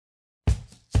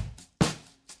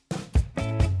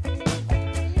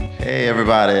Hey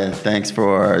everybody, thanks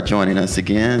for joining us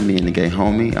again. Me and the gay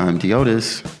homie, I'm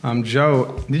Deotis. I'm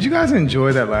Joe. Did you guys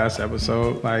enjoy that last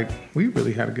episode? Like, we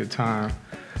really had a good time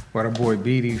with our boy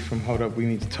Beatty from Hold Up, We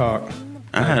Need to Talk.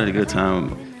 I had a good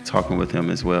time talking with him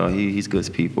as well. He's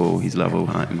good people. He's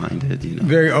level-minded, you know.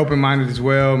 Very open-minded as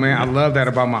well, man. I love that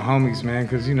about my homies, man,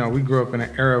 because, you know, we grew up in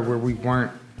an era where we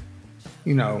weren't,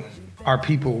 you know, our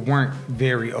people weren't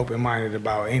very open-minded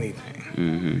about anything.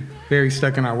 Mm-hmm. Very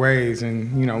stuck in our ways.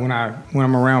 And, you know, when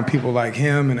I'm around people like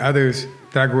him and others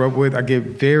that I grew up with, I get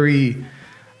very,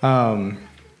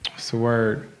 what's the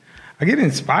word? I get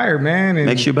inspired, man. And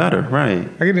makes you better, right.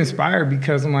 I get inspired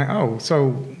because I'm like, oh, so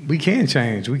we can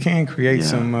change. We can create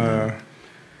some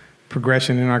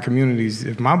progression in our communities.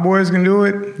 If my boys can do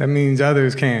it, that means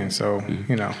others can. So,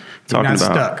 you know, we're not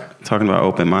stuck. Talking about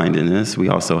open-mindedness, we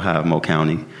also have Mo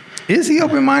County. Is he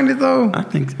open-minded though? I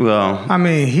think. Well, I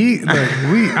mean,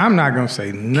 I'm not gonna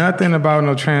say nothing about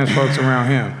no trans folks around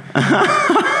him.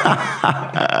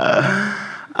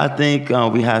 I think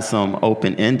we had some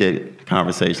open-ended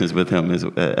conversations with him,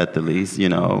 at the least. You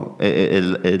know,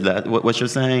 what you're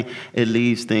saying, it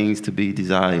leaves things to be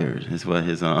desired. Is what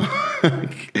his is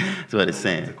what it's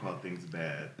saying. To call things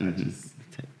bad.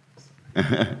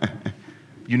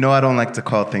 You know, I don't like to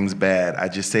call things bad. I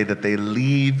just say that they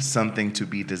leave something to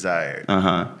be desired.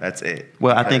 That's it.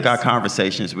 Well, I think our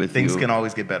conversations with things can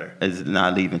always get better. Is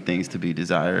not leaving things to be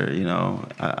desired. You know,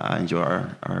 I enjoy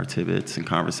our tidbits and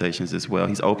conversations as well.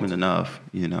 He's open enough,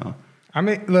 you know. I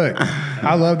mean, look,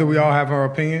 I love that we all have our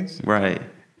opinions. Right.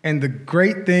 And the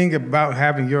great thing about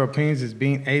having your opinions is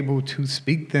being able to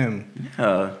speak them.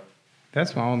 Yeah.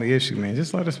 That's my only issue, man.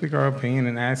 Just let us speak our opinion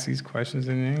and ask these questions,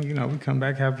 and then, you know, we come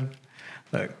back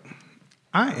Look,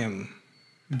 I am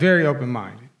very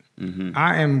open-minded. Mm-hmm.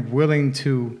 I am willing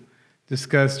to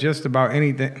discuss just about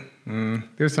anything.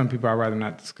 There's some people I'd rather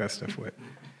not discuss stuff with.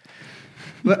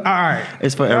 Look, all right.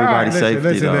 It's for everybody's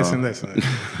safety, Listen.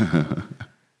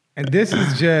 And this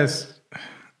is just,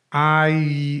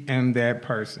 I am that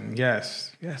person.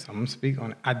 Yes, I'm going to speak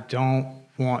on it. I don't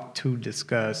want to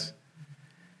discuss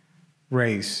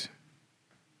race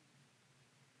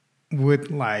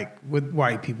with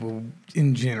white people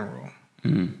in general.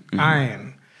 Mm-hmm.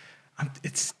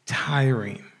 It's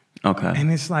tiring. Okay. And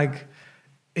it's like,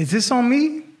 is this on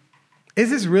me? Is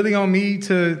this really on me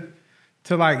to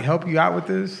like help you out with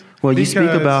this? Well, you speak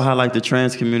about how like the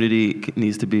trans community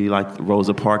needs to be like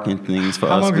Rosa Parks and things for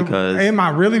us because... Am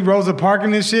I really Rosa Parks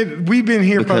and this shit? We've been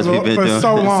here for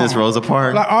so long. Since Rosa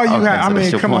Parks? Like all you have, I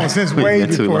mean, come on, since way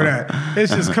before that.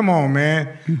 It's just, come on,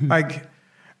 man. Like,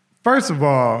 first of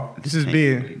all, it's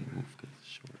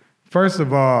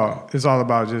all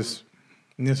about just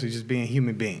initially just being a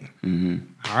human being. Mm-hmm.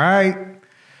 All right?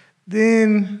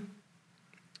 Then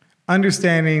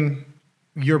understanding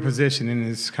your position in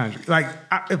this country. Like,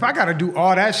 if I got to do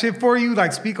all that shit for you,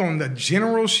 like speak on the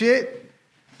general shit,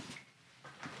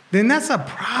 then that's a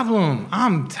problem.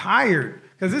 I'm tired.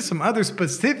 Because there's some other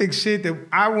specific shit that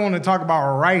I want to talk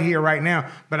about right here, right now,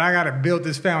 but I got to build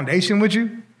this foundation with you.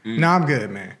 Mm-hmm. No, I'm good,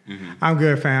 man. Mm-hmm. I'm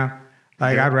good, fam.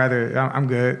 Like, I'm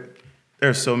good.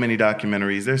 There's so many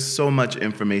documentaries. There's so much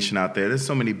information out there. There's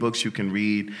so many books you can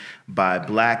read by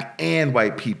black and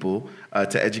white people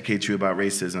to educate you about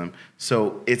racism.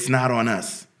 So it's not on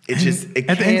us. It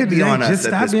can't be on us. Just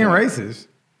stop being racist.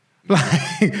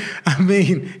 Like, I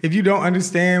mean, if you don't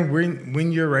understand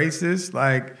when you're racist,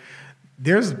 like,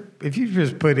 if you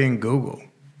just put in Google,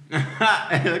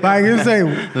 like you say,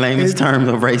 lamest term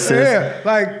of racist. Yeah,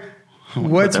 like.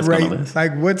 What's race?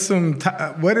 Like, what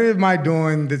am I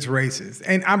doing that's racist?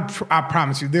 And I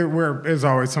promise you, there's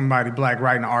always somebody black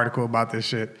writing an article about this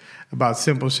shit, about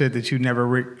simple shit that you never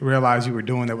realized you were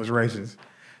doing that was racist.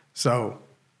 So,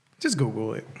 just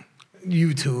Google it,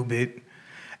 YouTube it,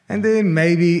 and then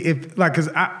maybe because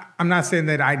I'm not saying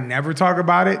that I never talk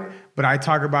about it, but I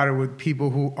talk about it with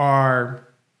people who are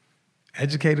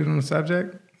educated on the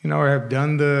subject, you know, or have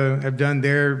done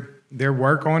their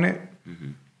work on it.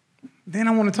 Mm-hmm. Then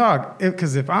I want to talk.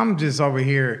 Because if I'm just over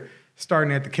here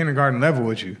starting at the kindergarten level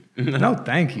with you, no,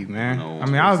 thank you, man. No, I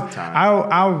mean,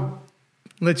 I'll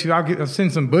let you. I'll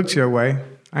send some books your way.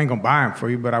 I ain't gonna buy them for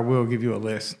you, but I will give you a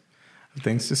list of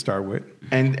things to start with.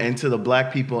 And to the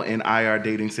black people in IR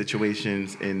dating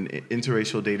situations, in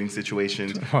interracial dating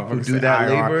situations, who do that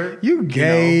labor, you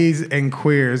gays and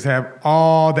queers have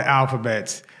all the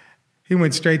alphabets. He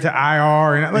went straight to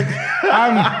IR and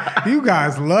you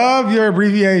guys love your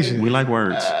abbreviation. We like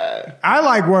words. I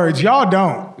like words. Y'all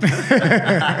don't.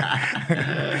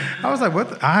 I was like, what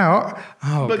the IR?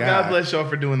 Oh, but God bless y'all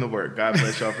for doing the work. God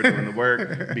bless y'all for doing the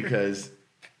work because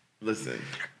Listen.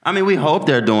 I mean, we hope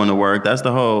they're doing the work. That's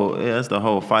the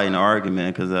whole fight and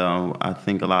argument, because I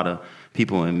think a lot of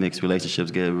people in mixed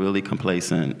relationships get really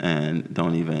complacent and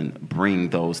don't even bring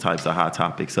those types of hot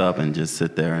topics up and just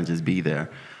sit there and just be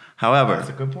there. However, that's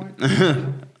a good point.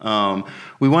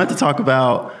 We wanted to talk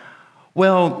about,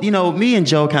 well, me and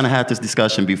Joe kind of had this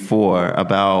discussion before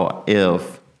about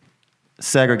if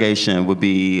segregation would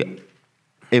be,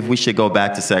 if we should go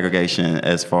back to segregation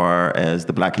as far as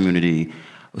the Black community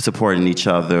supporting each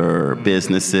other,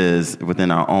 businesses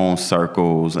within our own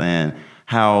circles, and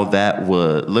how that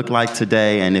would look like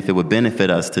today and if it would benefit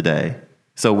us today.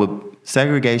 So would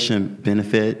segregation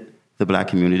benefit the Black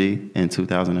community in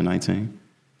 2019?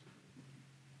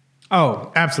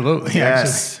 Oh, absolutely.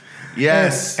 Yes. Actually.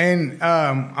 Yes. And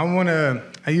I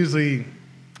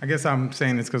guess I'm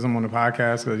saying this because I'm on the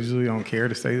podcast, because I usually don't care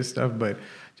to say this stuff, but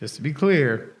just to be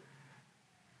clear,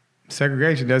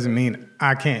 segregation doesn't mean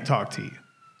I can't talk to you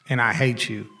and I hate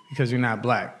you because you're not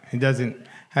Black. It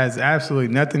has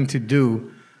absolutely nothing to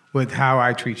do with how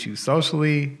I treat you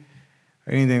socially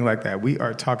or anything like that. We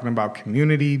are talking about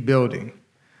community building.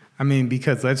 I mean,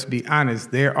 because let's be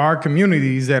honest, there are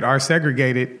communities that are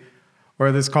segregated,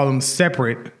 or let's call them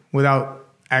separate, without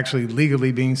actually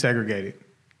legally being segregated.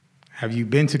 Have you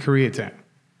been to Koreatown?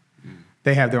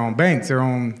 They have their own banks, their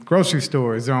own grocery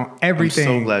stores, their own everything.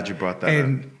 I'm so glad you brought that up.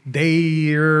 And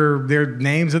their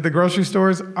names of the grocery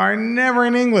stores are never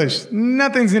in English.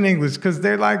 Nothing's in English, because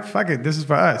they're like, fuck it, this is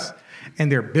for us.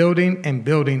 And they're building and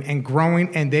building and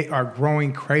growing, and they are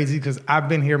growing crazy, because I've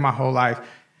been here my whole life.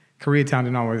 Koreatown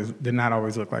did not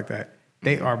always look like that.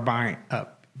 They are buying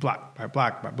up block by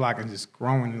block by block and just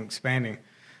growing and expanding.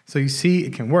 So you see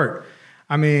it can work.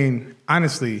 I mean,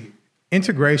 honestly,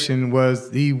 integration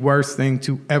was the worst thing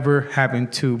to ever happen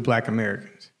to Black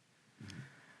Americans.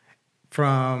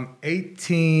 From the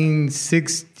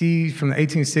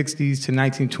 1860s to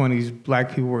 1920s, Black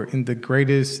people were in the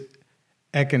greatest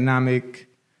economic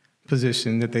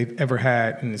position that they've ever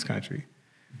had in this country.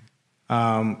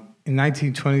 In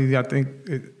 1920s, I think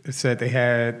it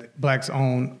said Blacks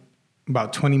owned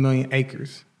about 20 million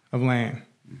acres of land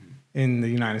in the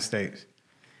United States.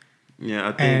 Yeah,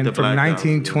 I think and from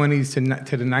 1920s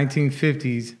to the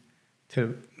 1950s,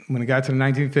 when it got to the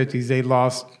 1950s, they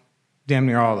lost damn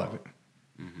near all of it.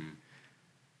 Mm-hmm.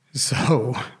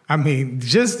 So, I mean,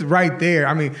 just right there,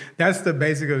 I mean, that's the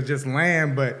basic of just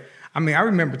land. But, I mean, I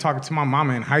remember talking to my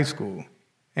mama in high school,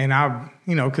 and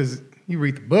because you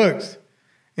read the books,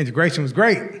 integration was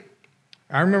great.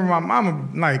 I remember my mama,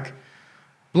 like,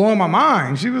 blowing my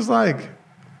mind. She was like,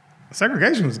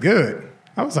 segregation was good.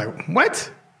 I was like,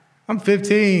 what? I'm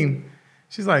 15.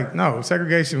 She's like, no,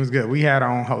 segregation was good. We had our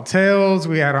own hotels.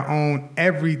 We had our own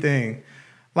everything.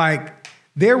 Like,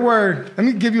 let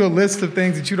me give you a list of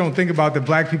things that you don't think about that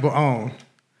Black people own.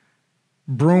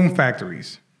 Broom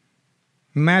factories,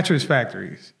 mattress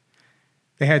factories.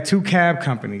 They had 2 cab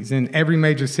companies in every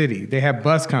major city. They had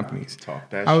bus companies.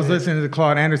 I was listening to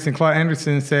Claude Anderson. Claude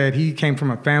Anderson said he came from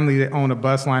a family that owned a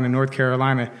bus line in North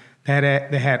Carolina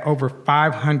that had over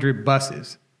 500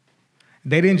 buses.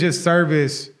 They didn't just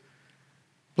service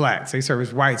Blacks. They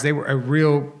serviced whites. They were a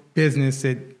real business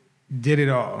that did it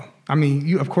all. I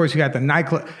mean, of course, you had the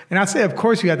nightclub. And I say, of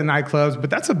course, you had the nightclubs, but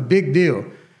that's a big deal,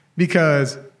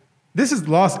 because this is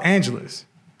Los Angeles.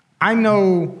 I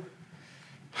know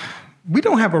we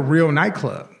don't have a real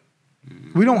nightclub.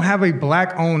 We don't have a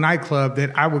Black-owned nightclub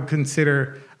that I would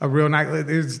consider a real nightclub.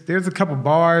 There's a couple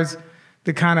bars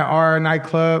that kind of are a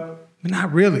nightclub, but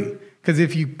not really. Because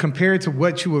if you compare it to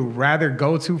what you would rather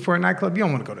go to for a nightclub, you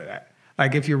don't want to go to that.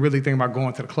 Like, if you're really thinking about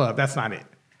going to the club, that's not it.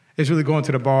 It's really going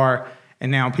to the bar,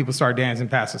 and now people start dancing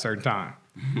past a certain time.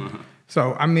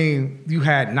 So, I mean, you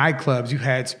had nightclubs, you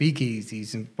had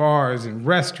speakeasies and bars and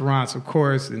restaurants, of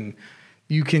course, and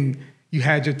you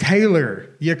had your tailor,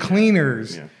 your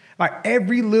cleaners. Yeah. Like,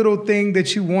 every little thing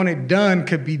that you wanted done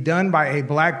could be done by a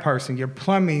Black person. Your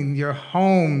plumbing, your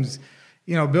homes,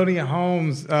 building your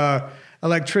homes,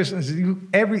 electricians. You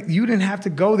didn't have to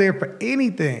go there for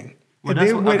anything. Well, and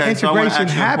then when integration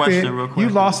happened, you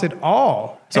lost it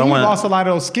all. So and you lost a lot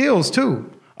of those skills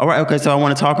too. All right, okay, so I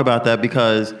want to talk about that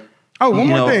because... Oh, one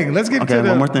more thing. Let's get to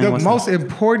the most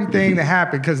important thing that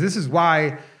happened, because this is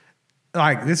why,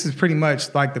 this is pretty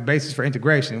much like the basis for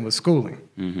integration was schooling.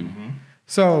 Mm-hmm.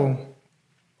 So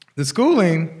the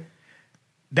schooling,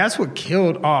 that's what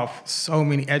killed off so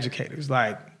many educators.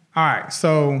 Like, all right,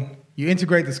 so you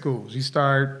integrate the schools. You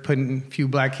start putting a few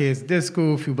Black kids at this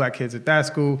school, a few Black kids at that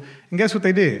school, and guess what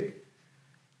they did?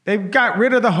 They got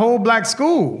rid of the whole Black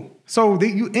school. So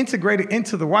you integrated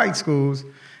into the white schools,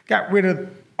 got rid of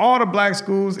all the black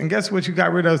schools, and guess what you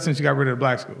got rid of since you got rid of the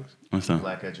black schools? What's that?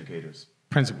 Black educators.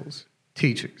 Principals,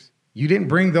 teachers. You didn't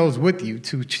bring those with you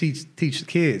to teach the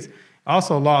kids.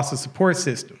 Also lost a support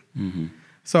system. Mm-hmm.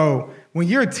 So when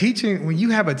you're teaching, when you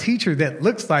have a teacher that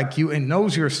looks like you and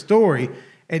knows your story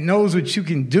and knows what you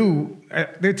can do,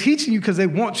 they're teaching you because they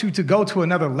want you to go to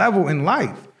another level in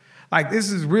life. Like,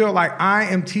 this is real. Like, I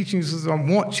am teaching you because I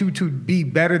want you to be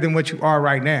better than what you are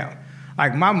right now.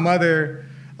 Like, my mother,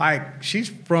 like, she's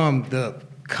from the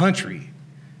country.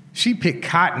 She picked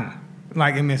cotton,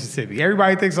 like, in Mississippi.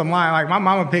 Everybody thinks I'm lying. Like, my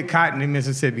mama picked cotton in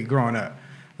Mississippi growing up.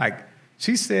 Like,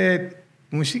 she said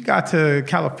when she got to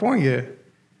California,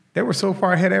 they were so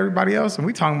far ahead of everybody else. And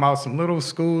we talking about some little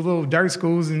schools, little dirt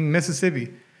schools in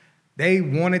Mississippi. They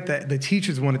wanted the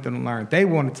teachers wanted them to learn. They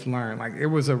wanted to learn. Like, it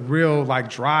was a real, like,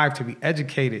 drive to be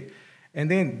educated.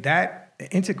 And then that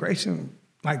integration,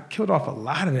 like, killed off a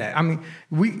lot of that. I mean,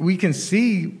 we can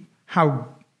see how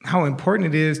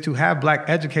important it is to have black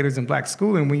educators in black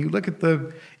schooling. When you look at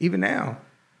even now,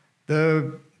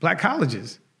 the black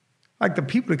colleges, like, the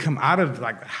people that come out of,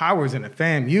 like, the Howards and the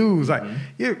FAMUs, like,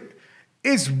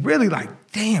 it's really like,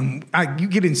 damn, like, you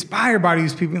get inspired by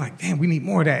these people. You're like, damn, we need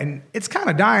more of that. And it's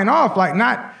kind of dying off. Like,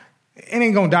 it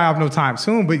ain't going to die off no time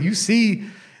soon, but you see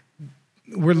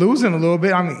we're losing a little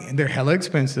bit. I mean, they're hella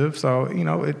expensive. So,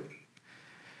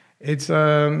 it's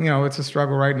a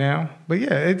struggle right now. But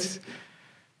yeah,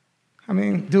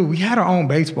 dude, we had our own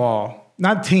baseball,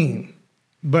 not team,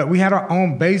 but we had our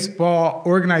own baseball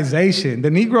organization.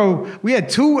 We had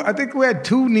two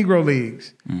Negro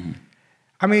leagues. Mm-hmm.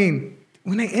 I mean,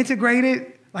 when they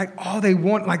integrated, like, all they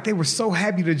want, like, they were so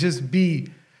happy to just be,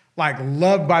 like,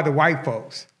 loved by the white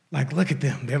folks. Like, look at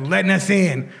them. They're letting us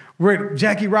in.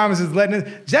 Jackie Robinson's letting us.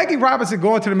 Jackie Robinson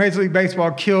going to the Major League Baseball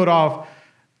killed off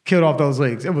those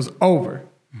leagues. It was over.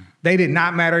 They did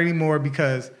not matter anymore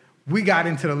because we got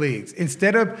into the leagues.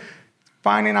 Instead of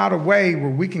finding out a way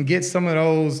where we can get some of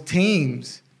those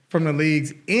teams from the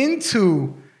leagues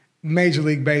into Major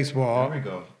League Baseball.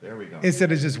 There we go.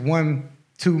 Instead of just 1-2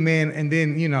 men, and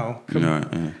then,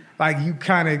 like,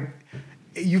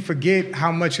 you forget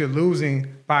how much you're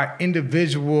losing by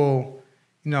individual,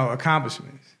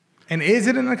 accomplishments. And is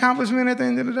it an accomplishment at the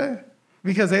end of the day?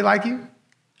 Because they like you?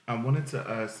 I wanted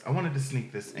to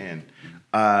sneak this in.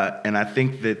 And I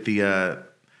think that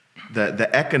the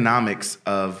economics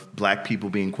of black people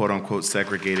being quote unquote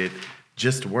segregated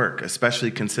just work,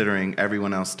 especially considering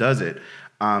everyone else does it.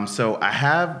 So I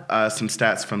have some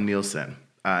stats from Nielsen,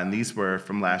 and these were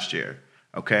from last year,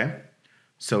 okay?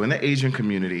 So in the Asian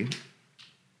community,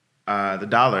 the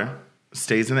dollar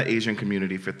stays in the Asian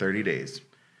community for 30 days,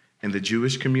 in the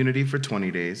Jewish community for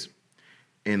 20 days,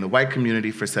 in the white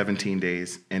community for 17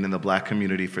 days, and in the black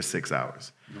community for 6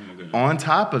 hours. Oh, on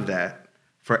top of that,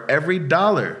 for every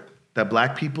dollar that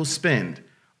black people spend,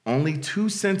 only 2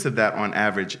 cents of that on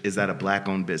average is at a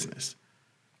black-owned business.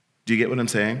 Do you get what I'm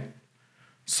saying?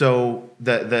 So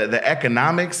the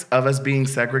economics of us being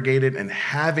segregated and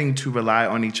having to rely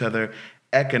on each other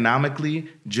economically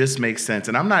just makes sense.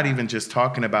 And I'm not even just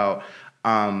talking about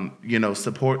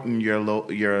supporting your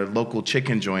local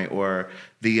chicken joint or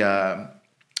the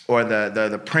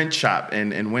print shop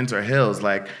in Windsor Hills.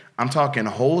 Like, I'm talking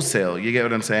wholesale. You get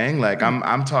what I'm saying? Like,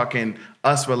 I'm talking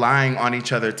us relying on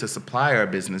each other to supply our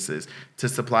businesses, to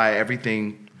supply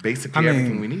everything,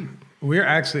 everything we need.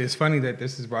 It's funny that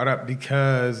this is brought up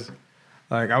because,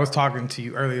 like, I was talking to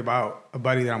you earlier about a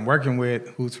buddy that I'm working with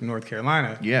who's from North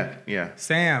Carolina. Yeah.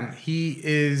 Sam,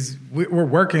 we're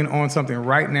working on something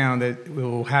right now that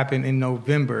will happen in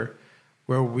November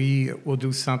where we will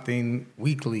do something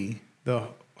weekly the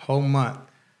whole month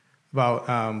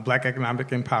about black economic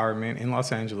empowerment in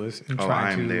Los Angeles and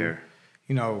trying to,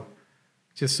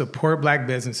 just support black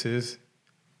businesses,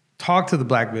 talk to the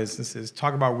black businesses,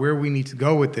 talk about where we need to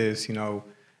go with this, and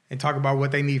talk about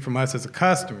what they need from us as a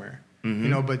customer,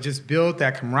 but just build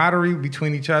that camaraderie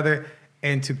between each other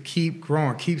and to keep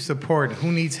growing, keep supporting.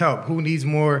 Who needs help? Who needs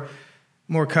more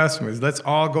customers? Let's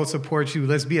all go support you.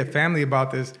 Let's be a family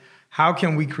about this. How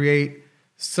can we create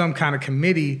some kind of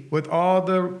committee with all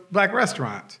the black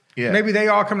restaurants? Yeah. Maybe they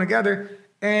all come together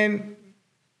and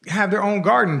have their own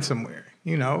garden somewhere.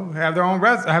 Have their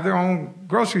own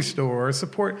grocery store, or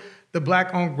support the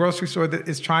black-owned grocery store that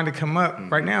is trying to come up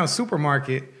right now, a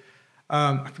supermarket.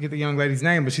 I forget the young lady's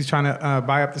name, but she's trying to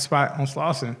buy up the spot on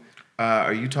Slauson.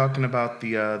 Are you talking about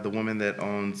the woman that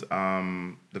owns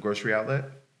the grocery outlet?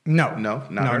 No. No?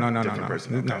 Different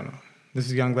person. Okay. No. This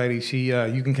is a young lady. She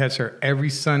you can catch her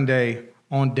every Sunday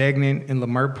on Degnan in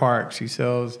Leimert Park. She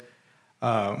sells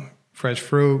fresh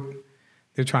fruit.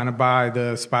 They're trying to buy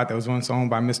the spot that was once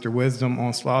owned by Mr. Wisdom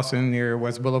on Slauson near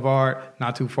West Boulevard,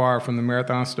 not too far from the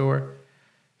Marathon store.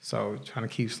 So trying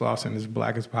to keep Slauson as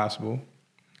black as possible.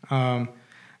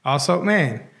 Also,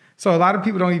 man, so a lot of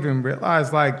people don't even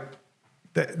realize like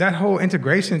that whole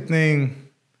integration thing,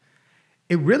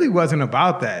 it really wasn't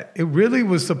about that. It really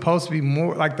was supposed to be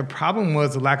more like the problem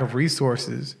was the lack of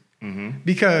resources. Mm-hmm.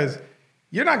 Because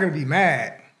you're not going to be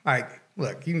mad. Like,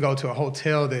 look, you can go to a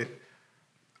hotel that,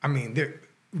 I mean,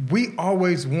 we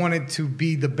always wanted to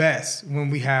be the best when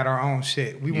we had our own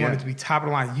shit. We wanted to be top of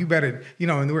the line. You better,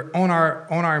 and we're on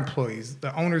our employees.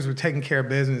 The owners were taking care of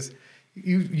business.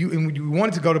 And you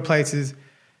wanted to go to places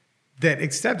that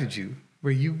accepted you,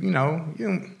 where you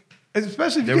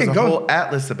especially if there you can't go. There was a whole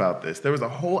atlas about this. There was a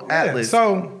whole atlas.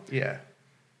 So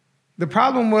the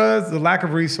problem was the lack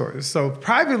of resources. So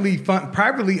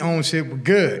privately owned shit were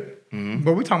good,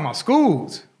 but we talking about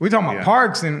schools. We talking about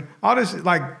parks and all this shit,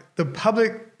 like. The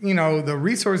public, the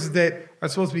resources that are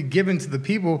supposed to be given to the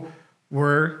people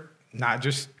were not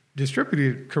just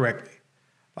distributed correctly.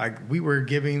 Like we were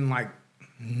giving like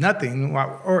nothing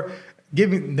or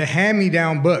giving the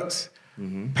hand-me-down books,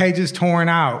 pages torn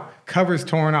out, covers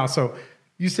torn out. So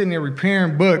you sitting there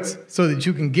repairing books so that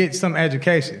you can get some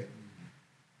education.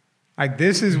 Like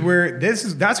that's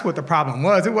what the problem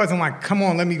was. It wasn't like, come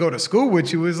on, let me go to school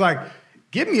with you. It was like,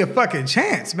 give me a fucking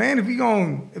chance, man.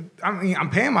 I'm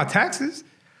paying my taxes.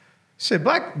 Shit,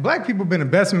 black people been the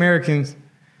best America's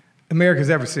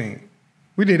ever seen.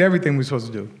 We did everything we were supposed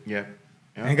to do. Yeah.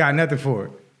 Ain't got nothing for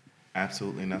it.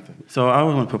 Absolutely nothing. So I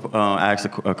want to ask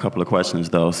a couple of questions,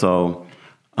 though. So,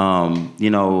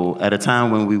 at a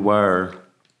time when we were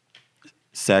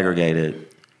segregated,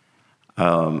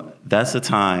 that's a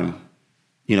time,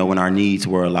 when our needs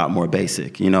were a lot more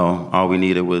basic. All we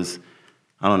needed was,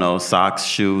 I don't know, socks,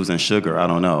 shoes, and sugar. I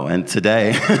don't know. And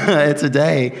today,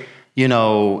 in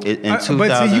 2019,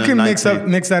 but see, you can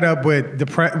mix that up with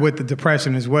the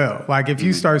depression as well. Like if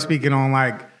you start speaking on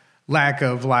like lack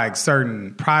of like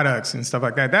certain products and stuff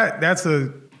like that, that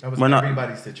was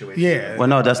everybody's situation. Yeah. Well,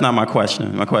 no, that's not my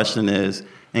question. My question is,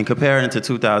 in comparing it to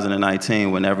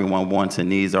 2019, when everyone's wants and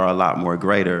needs are a lot more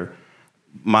greater,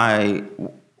 my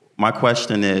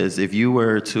question is, if you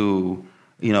were to,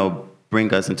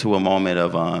 bring us into a moment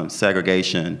of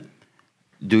segregation,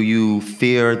 do you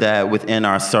fear that within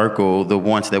our circle, the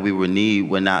wants that we would need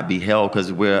would not be held because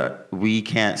we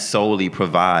can't solely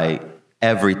provide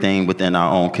everything within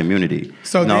our own community?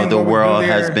 So the world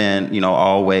has been,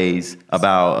 always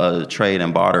about a trade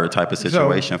and barter type of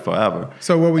situation forever.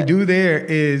 So what we do there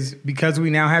is, because we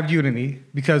now have unity,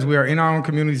 because we are in our own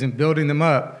communities and building them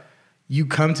up, you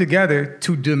come together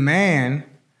to demand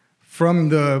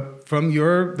from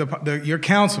your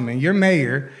councilman, your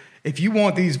mayor, if you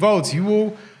want these votes, you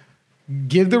will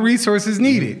give the resources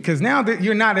needed. Because now that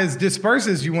you're not as dispersed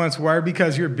as you once were,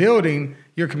 because you're building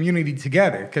your community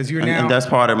together. Because and that's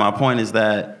part of my point, is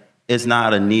that it's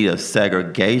not a need of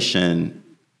segregation;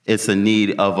 it's a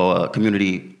need of a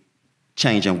community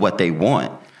changing what they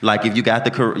want. Like if you got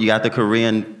the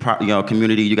Korean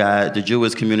community, you got the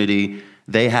Jewish community.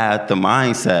 They had the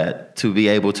mindset to be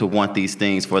able to want these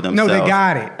things for themselves. No, they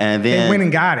got it. And then they went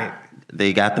and got it.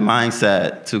 They got the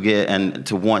mindset to get and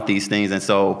to want these things. And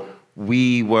so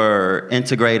we were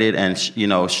integrated and,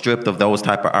 stripped of those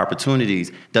type of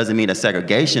opportunities. Doesn't mean that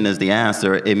segregation is the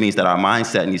answer. It means that our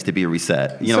mindset needs to be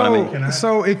reset. You know what I mean?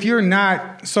 So if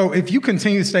you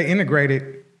continue to stay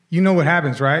integrated, you know what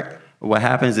happens, right? What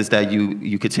happens is that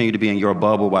you continue to be in your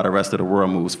bubble while the rest of the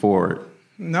world moves forward.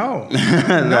 No.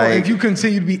 If you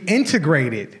continue to be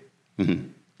integrated. Mm-hmm.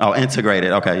 Oh,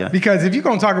 integrated. Okay, yeah. Because if you're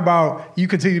going to talk about you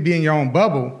continue to be in your own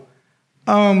bubble,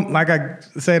 like I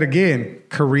said again,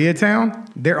 Koreatown,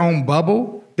 their own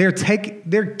bubble, they're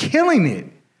killing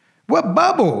it. What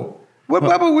bubble? What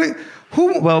bubble? We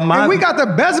got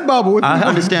the best bubble. I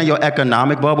understand your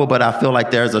economic bubble, but I feel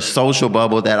like there's a social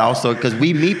bubble that also, because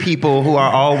we meet people who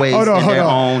are always in their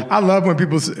own. I love when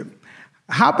people say,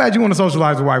 how bad you want to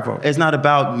socialize with white folks? It's not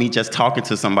about me just talking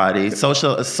to somebody.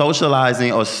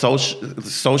 Socializing or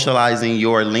socializing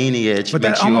your lineage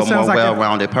makes you a more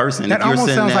well-rounded person. That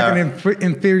almost sounds like an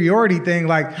inferiority thing.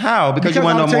 Like how? Because you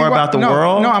want to know more about the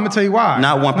world? No, I'm gonna tell you why.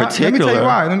 Not one particular.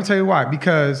 Let me tell you why.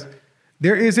 Because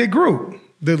there is a group,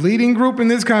 the leading group in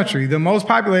this country, the most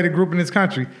populated group in this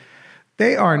country.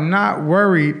 They are not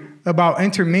worried about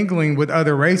intermingling with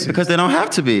other races because they don't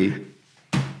have to be.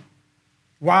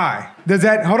 Why? Does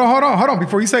that... Hold on.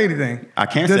 Before you say anything. I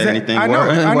can't say anything. I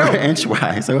know.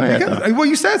 Inch-wise. So go ahead. Well,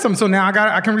 you said something, so now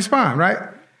I can respond, right?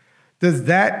 Does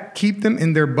that keep them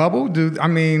in their bubble?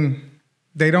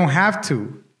 They don't have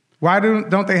to. Why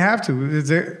don't they have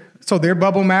to? So their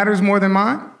bubble matters more than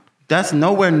mine? That's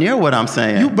nowhere near what I'm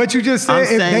saying. But you just said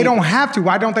if they don't have to,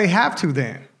 why don't they have to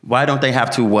then? Why don't they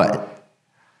have to what?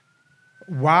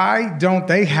 Why don't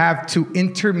they have to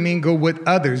intermingle with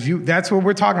others? That's what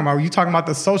we're talking about. You're talking about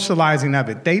the socializing of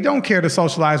it. They don't care to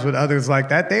socialize with others like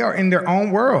that. They are in their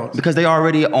own world. Because they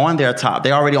already on their top.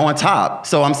 They already on top.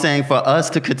 So I'm saying for us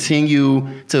to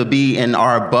continue to be in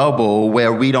our bubble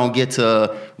where we don't get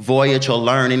to voyage or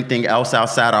learn anything else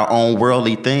outside our own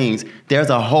worldly things, there's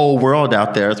a whole world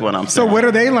out there is what I'm saying. So what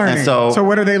are they learning? And so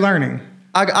what are they learning?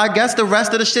 I guess the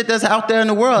rest of the shit that's out there in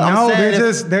the world. No,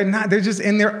 they're not. They're just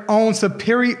in their own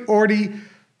superiority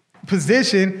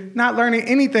position, not learning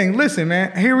anything. Listen,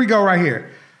 man, here we go right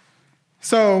here.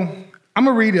 So I'm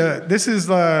gonna read this is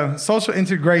social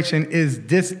integration is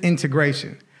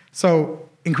disintegration. So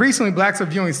increasingly, blacks are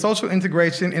viewing social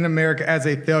integration in America as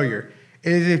a failure.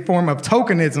 It is a form of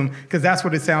tokenism, because that's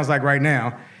what it sounds like right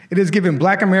now. It has given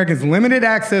black Americans limited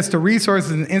access to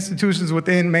resources and institutions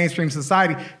within mainstream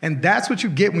society. And that's what you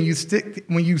get when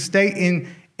you stay in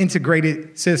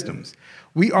integrated systems.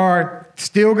 We are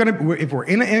still if we're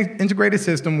in an integrated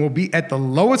system, we'll be at the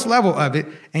lowest level of it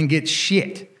and get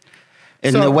shit.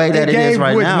 In the way that it is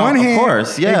right now, of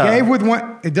course, yeah. It gave with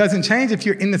one. It doesn't change if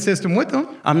you're in the system with them.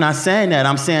 I'm not saying that.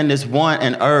 I'm saying this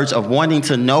an urge of wanting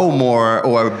to know more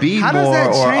or be more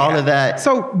or all of that.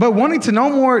 So, but wanting to know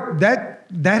more, that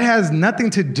has nothing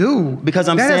to do. Because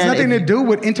that has nothing to do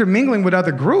with intermingling with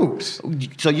other groups.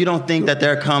 So you don't think that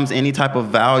there comes any type of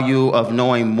value of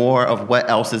knowing more of what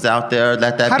else is out there?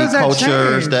 Let that be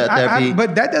cultures.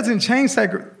 But that doesn't change.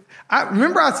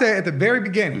 Remember I said at the very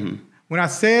beginning, when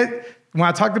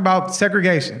I talked about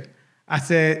segregation, I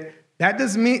said, that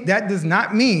does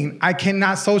not mean I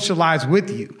cannot socialize with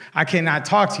you. I cannot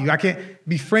talk to you. I can't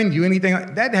befriend you, anything.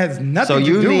 That has nothing to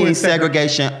do with So you mean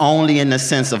segregation only in the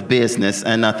sense of business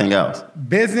and nothing else?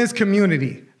 Business,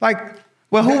 community.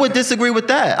 Well, who would disagree with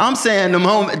that? I'm saying the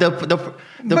moment...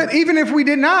 But even if we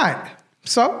did not,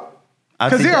 so...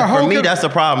 For me, that's a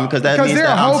problem, because that means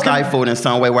that I'm stifled in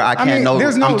some way where I can't know.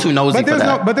 I'm too nosy for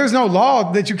that. But there's no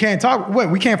law that you can't talk.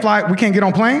 What, we can't fly? We can't get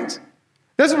on planes?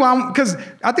 That's why because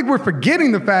I think we're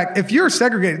forgetting the fact, if you're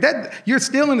segregated, that you're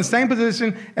still in the same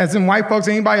position as in white folks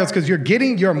or anybody else, because you're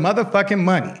getting your motherfucking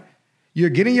money. You're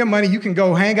getting your money. You can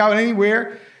go hang out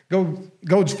anywhere, go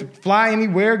fly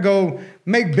anywhere, go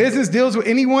make business deals with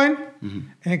anyone,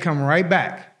 and come right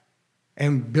back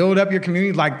and build up your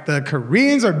community like the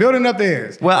Koreans are building up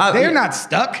theirs. Well, they're not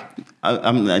stuck.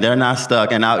 They're not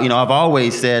stuck. And I've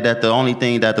always said that the only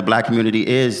thing that the black community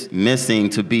is missing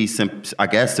to be,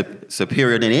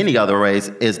 superior than any other race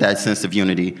is that sense of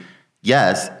unity.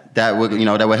 Yes, that would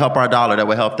help our dollar, that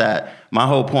would help that. My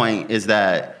whole point is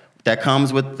that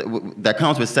comes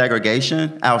with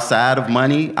segregation outside of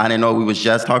money. I didn't know we was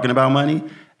just talking about money.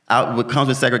 What comes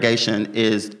with segregation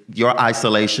is your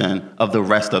isolation of the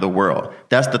rest of the world.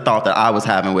 That's the thought that I was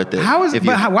having with it.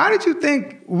 Why did you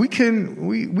think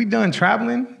we done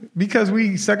traveling? Because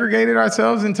we segregated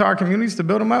ourselves into our communities to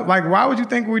build them up? Why would you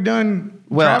think we done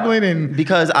traveling?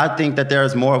 Because I think that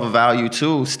there's more of a value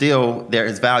too. Still, there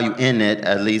is value in it,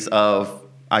 at least of,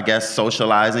 I guess,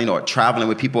 socializing or traveling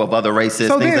with people of other races,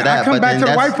 things like that. I come back to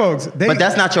the white folks. But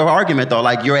that's not your argument, though.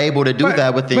 You're able to do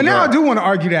that within your... But now I do want to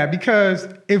argue that, because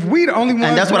if we the only ones...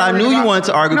 And that's what I knew you wanted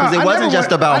to argue, because it wasn't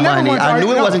just about money. I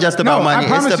knew it wasn't just about money.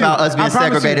 It's about us being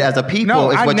segregated as a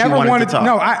people is what you wanted to talk.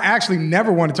 No, I actually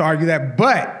never wanted to argue that.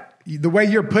 But the way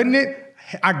you're putting it,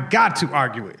 I got to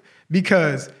argue it.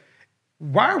 Because...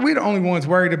 why are we the only ones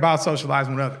worried about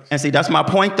socializing with others? And see, that's my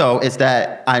point, though, is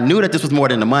that I knew that this was more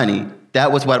than the money.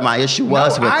 That was what my issue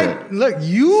was with it. Look,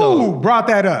 you brought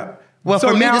that up. Well, so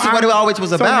for me, this is what it always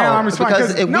was about. Now I'm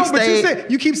responding.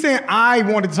 But you keep saying I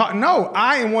wanted to talk. No,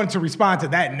 I wanted to respond to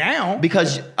that now.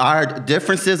 Because our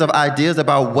differences of ideas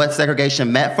about what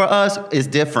segregation meant for us is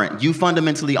different. You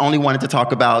fundamentally only wanted to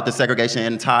talk about the segregation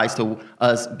and ties to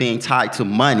us being tied to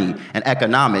money and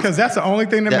economics. Because that's the only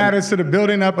thing that matters to the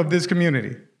building up of this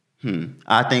community.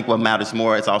 I think what matters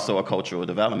more is also a cultural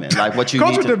development. What you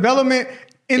cultural development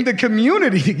in the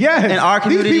community, yes. In our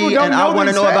community, and I want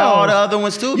to know about all the other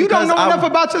ones too. You don't know enough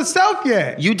about yourself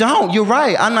yet. You don't. You're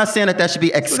right. I'm not saying that should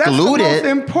be excluded. So that's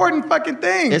the most important fucking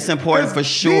thing. It's important for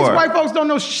sure. These white folks don't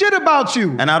know shit about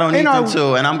you. And I don't need them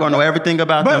to. And I'm going to know everything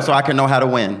about them so I can know how to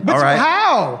win. But all right?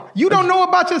 How? You don't know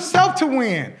about yourself to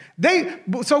win.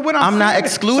 I'm not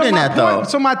excluding that though.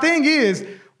 So my thing is,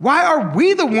 why are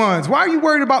we the ones? Why are you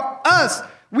worried about us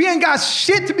We ain't got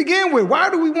shit to begin with. Why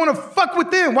do we want to fuck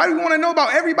with them? Why do we want to know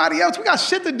about everybody else? We got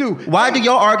shit to do. Why do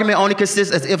your argument only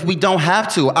consist as if we don't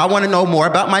have to? I want to know more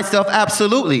about myself,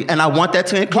 absolutely. And I want that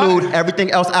to include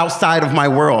everything else outside of my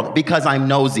world because I'm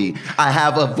nosy. I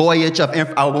have a voyage of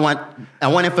I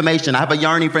want information. I have a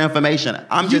yearning for information.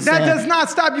 I'm just saying. That does not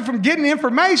stop you from getting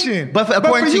information. But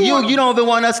according to you don't even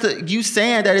want us to. You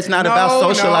saying that it's not about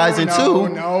socializing too?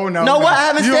 No. What? I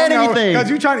haven't said anything.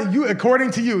 Because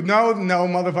according to you, no,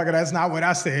 motherfucker, that's not what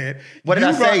I said. What did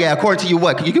I say? Yeah, according to you,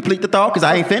 what? Can you complete the thought? Because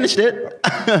I ain't finished it.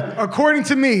 According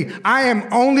to me,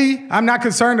 I'm not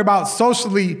concerned about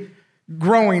socially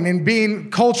growing and being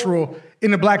cultural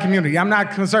in the black community. I'm not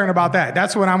concerned about that.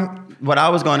 That's what What I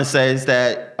was going to say is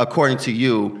that, according to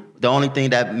you, the only thing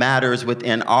that matters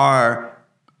within our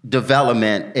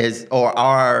development or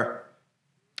our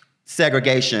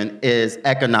segregation is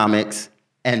economics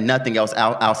and nothing else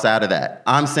outside of that.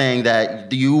 I'm saying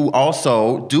that you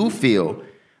also do feel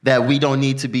that we don't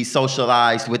need to be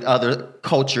socialized with other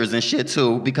cultures and shit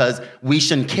too, because we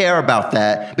shouldn't care about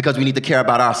that because we need to care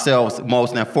about ourselves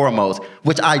most and foremost,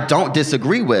 which I don't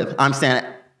disagree with. I'm saying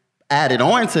added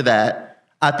on to that,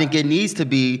 I think it needs to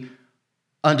be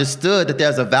understood that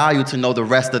there's a value to know the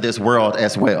rest of this world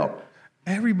as well.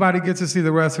 Everybody gets to see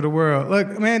the rest of the world.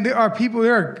 Look, man, there are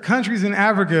countries in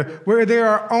Africa where there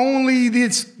are only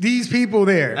these people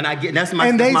there. And that's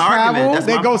my argument. Travel,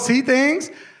 they go see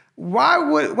things. Why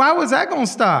was that going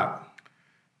to stop?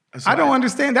 I don't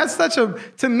understand. That's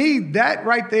to me, that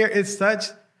right there is such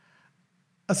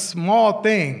a small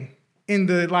thing in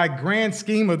the grand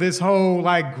scheme of this whole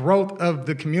growth of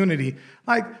the community.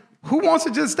 Who wants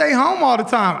to just stay home all the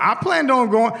time? I planned on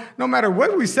going, no matter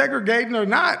what we segregating or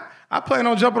not, I plan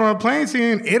on jumping on a plane,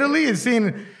 seeing Italy and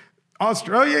seeing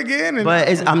Australia again.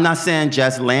 But I'm not saying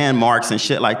just landmarks and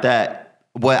shit like that.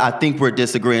 What I think we're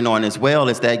disagreeing on as well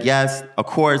is that, yes, of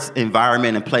course,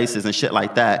 environment and places and shit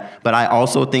like that. But I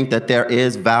also think that there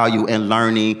is value in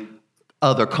learning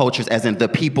other cultures, as in the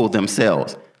people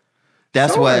themselves.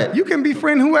 That's what you can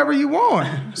befriend whoever you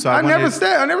want. So I never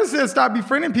said stop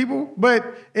befriending people,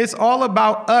 but it's all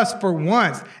about us for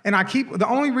once. And the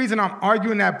only reason I'm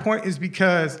arguing that point is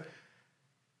because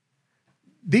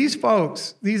these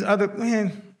folks,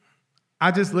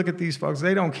 I just look at these folks,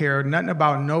 they don't care nothing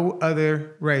about no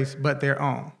other race but their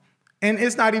own. And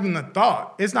it's not even the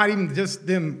thought. It's not even just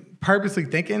them purposely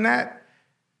thinking that.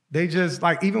 They just,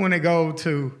 even when they go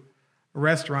to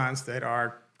restaurants that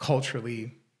are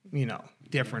culturally,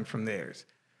 different from theirs,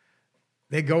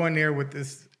 they go in there with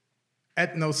this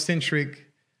ethnocentric,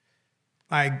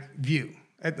 view,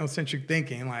 ethnocentric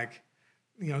thinking,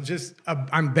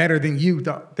 I'm better than you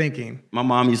thinking. My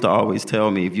mom used to always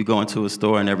tell me, if you go into a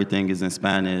store and everything is in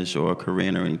Spanish or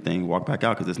Korean or anything, walk back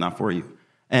out because it's not for you.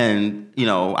 And,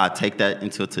 I take that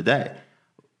until today.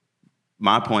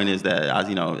 My point is that,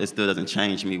 it still doesn't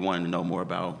change me wanting to know more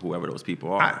about whoever those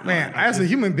people are. As a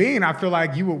human being, I feel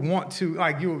like you would want to,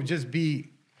 you would just be,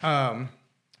 yearn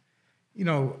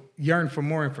for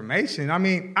more information. I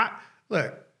mean,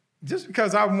 look, just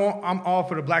because I'm all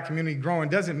for the black community growing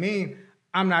doesn't mean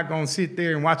I'm not going to sit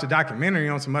there and watch a documentary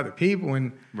on some other people.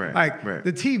 And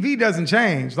the TV doesn't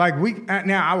change.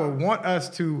 Now I would want us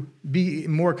to be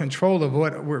in more control of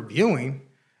what we're viewing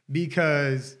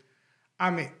because,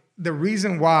 the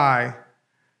reason why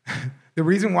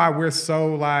we're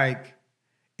so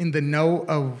in the know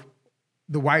of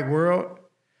the white world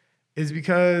is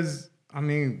because,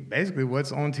 basically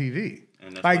what's on TV.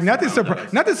 Nothing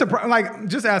surprising.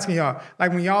 Just asking y'all,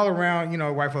 when y'all around,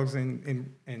 white folks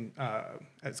and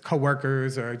as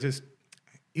coworkers or just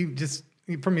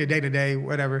from your day to day,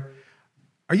 whatever,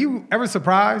 are you ever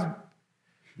surprised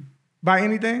by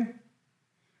anything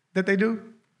that they do?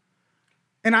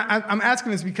 And I'm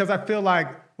asking this because I feel like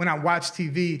when I watch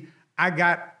TV, I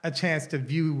got a chance to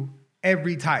view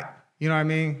every type. You know what I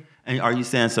mean? And are you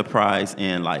saying surprise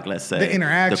in, let's say, the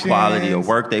interactions, the quality of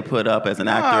work they put up as an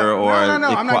actor, or no,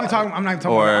 I'm not even talking. I'm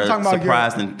talking about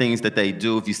surprise in things that they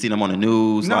do if you see them on the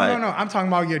news. No. I'm talking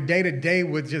about your day to day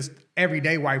with just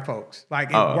everyday white folks,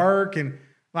 at work and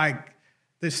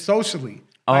this socially.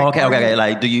 Oh, okay.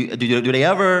 Do they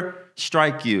ever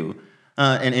strike you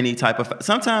in any type of?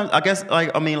 Sometimes I guess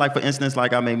for instance,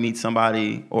 I may meet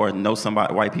somebody or know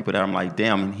somebody, white people that I'm like,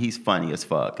 damn, he's funny as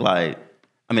fuck.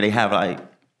 They have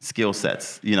skill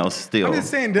sets, still. I'm just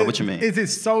saying, what you mean? Is it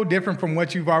so different from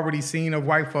what you've already seen of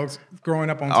white folks growing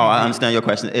up on TV? Oh, I understand your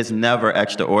question. It's never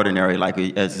extraordinary,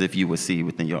 as if you would see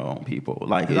within your own people.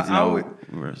 We're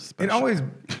special. It always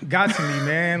got to me,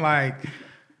 man.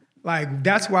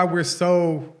 That's why we're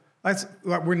so,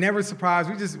 we're never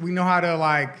surprised. We know how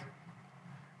to,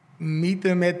 meet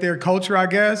them at their culture, I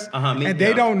guess. And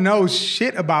they don't know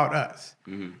shit about us.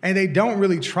 And they don't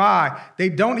really try. They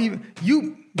don't even,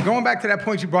 going back to that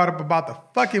point you brought up about the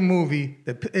fucking movie,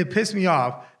 it pissed me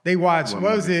off. They watched, what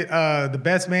was it, The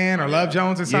Best Man or Love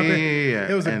Jones or something? Yeah.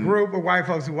 It was a group of white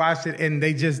folks who watched it and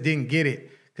they just didn't get it.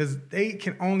 Because they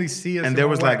can only see us. And there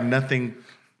was like nothing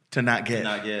to not get.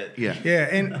 Yeah.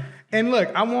 Yeah. And look,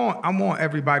 I want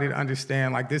everybody to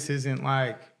understand, like, this isn't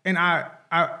like, and I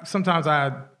sometimes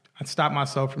I stop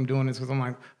myself from doing this because I'm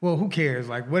like, well, who cares?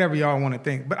 Like, whatever y'all want to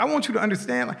think. But I want you to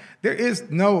understand, like, there is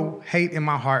no hate in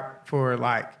my heart for,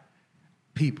 like,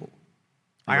 people.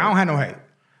 Like, I don't have no hate.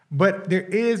 But there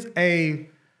is a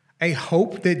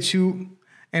hope that you,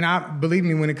 and I believe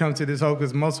me when it comes to this hope,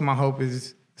 because most of my hope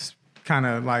is kind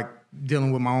of like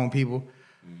dealing with my own people.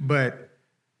 But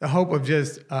the hope of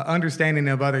just understanding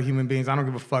of other human beings, I don't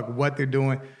give a fuck what they're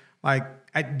doing. Like,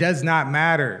 it does not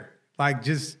matter. Like,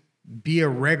 just be a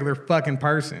regular fucking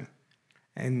person.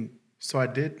 And so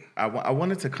I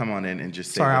wanted to come on in and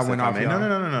just say, sorry, I went off.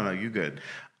 No, you good.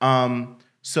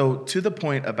 So to the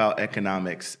point about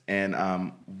economics and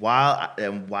why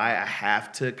I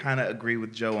have to kind of agree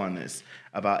with Joe on this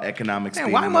about economics.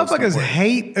 Man, why motherfuckers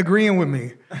hate agreeing with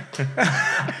me? Like,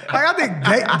 I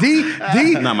think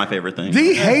D not my favorite thing.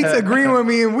 D hates agreeing with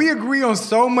me, and we agree on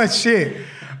so much shit.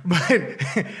 But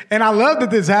and I love that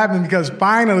this happened because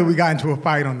finally we got into a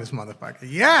fight on this motherfucker.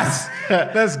 Yes,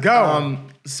 let's go.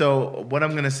 So what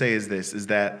I'm gonna say is this: is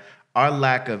that our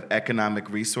lack of economic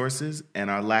resources and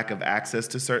our lack of access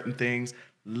to certain things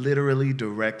literally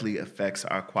directly affects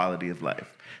our quality of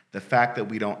life. The fact that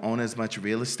we don't own as much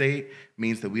real estate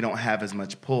means that we don't have as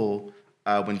much pull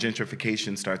when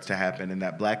gentrification starts to happen, and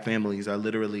that black families are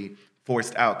literally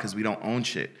forced out because we don't own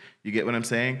shit. You get what I'm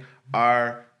saying?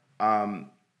 A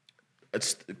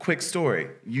quick story.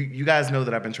 You guys know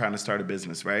that I've been trying to start a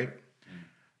business, right?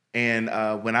 And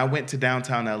when I went to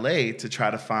downtown LA to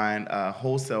try to find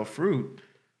wholesale fruit,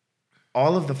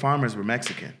 all of the farmers were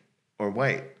Mexican or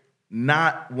white.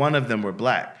 Not one of them were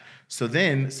black. So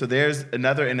there's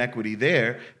another inequity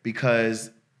there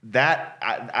because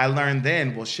I learned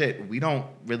then, well, shit, we don't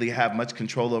really have much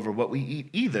control over what we eat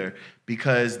either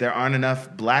because there aren't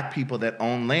enough black people that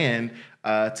own land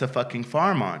to fucking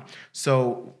farm on.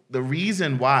 So the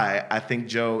reason why I think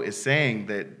Joe is saying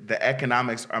that the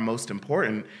economics are most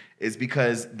important is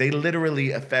because they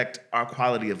literally affect our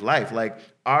quality of life. Like,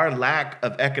 our lack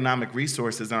of economic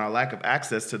resources and our lack of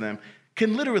access to them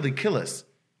can literally kill us.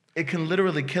 It can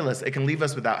literally kill us. It can leave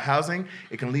us without housing.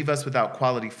 It can leave us without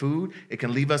quality food. It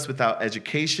can leave us without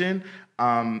education.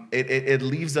 It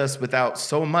leaves us without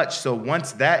so much. So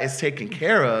once that is taken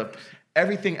care of,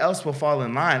 everything else will fall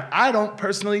in line. I don't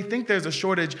personally think there's a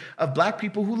shortage of black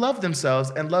people who love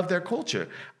themselves and love their culture.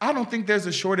 I don't think there's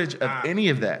a shortage of any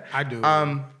of that. I do.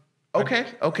 Okay.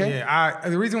 Yeah,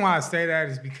 the reason why I say that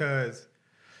is because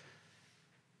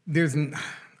there's,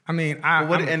 I mean,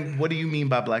 what do you mean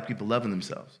by black people loving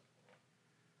themselves?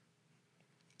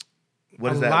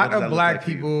 A lot of black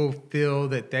people feel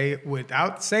that they,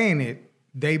 without saying it,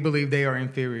 they believe they are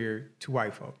inferior to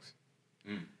white folks.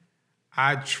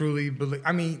 I truly believe,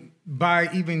 I mean, by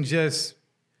even just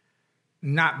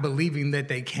not believing that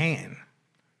they can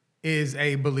is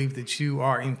a belief that you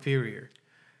are inferior.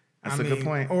 That's a good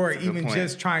point. Or even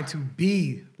just trying to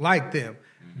be like them.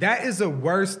 That is the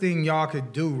worst thing y'all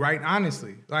could do, right?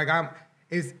 Honestly. Like,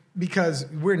 it's because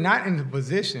we're not in the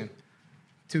position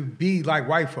to be like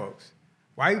white folks.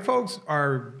 White folks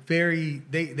are they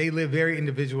live very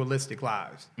individualistic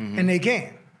lives. And they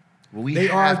can. Well, they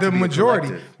are the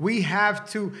majority. We have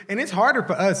to, and it's harder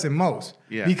for us than most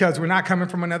because we're not coming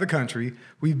from another country.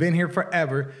 We've been here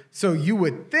forever. So you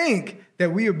would think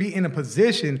that we would be in a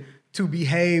position to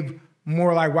behave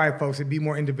more like white folks and be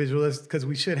more individualist because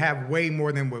we should have way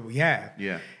more than what we have.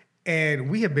 Yeah. And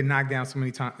we have been knocked down so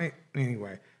many times.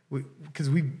 Anyway, because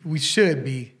we should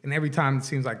be, and every time it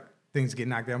seems like things get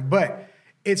knocked down. But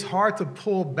it's hard to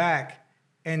pull back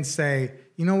and say,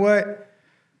 you know what?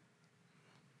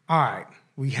 All right,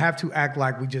 we have to act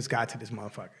like we just got to this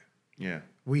motherfucker. Yeah.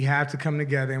 We have to come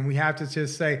together and we have to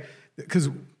just say, because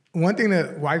one thing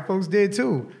that white folks did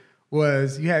too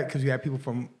was you had people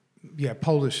from,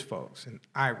 Polish folks and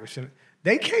Irish, and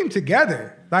they came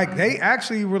together. Like, they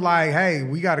actually were like, hey,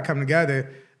 we got to come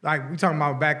together. Like, we talking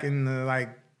about back in the,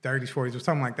 30s, 40s or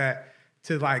something like that,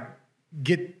 to,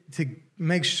 get to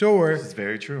make sure. This is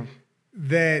very true.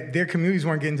 That their communities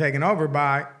weren't getting taken over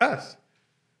by us.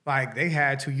 Like, they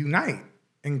had to unite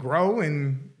and grow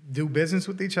and do business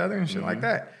with each other and shit like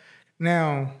that.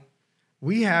 Now,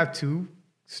 we have to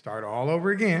start all over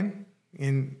again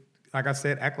and, like I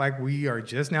said, act like we are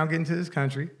just now getting to this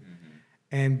country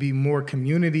and be more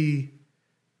community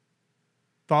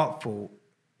thoughtful,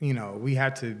 we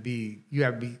have to be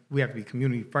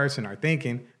community first in our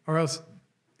thinking, or else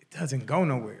it doesn't go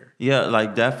nowhere. Yeah,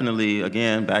 like definitely,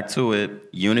 again, back to it,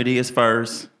 unity is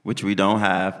first, which we don't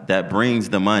have. That brings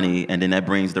the money, and then that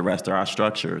brings the rest of our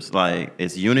structures. Like,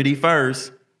 it's unity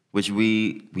first, which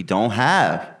we don't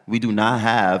have. We do not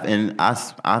have, and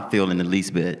I feel in the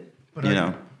least bit,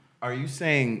 Are you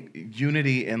saying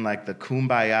unity in like the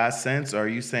kumbaya sense, or are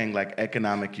you saying like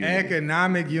economic unity?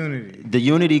 Economic unity. The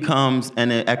unity comes,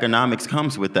 and the economics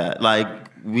comes with that. Like,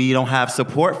 we don't have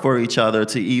support for each other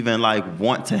to even like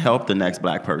want to help the next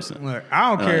black person. Look, I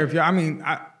don't care if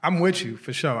I'm with you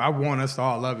for sure. I want us to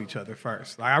all love each other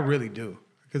first. Like, I really do,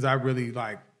 because I really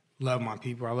like love my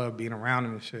people. I love being around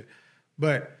them and shit.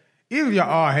 But even if y'all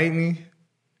all hate me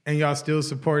and y'all still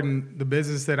supporting the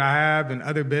business that I have and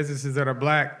other businesses that are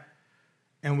black,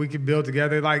 and we can build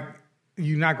together, like,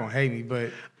 you're not gonna hate me, but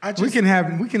we can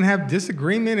have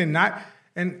disagreement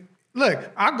and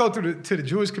look, I'll go to the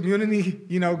Jewish community,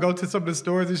 go to some of the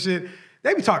stores and shit.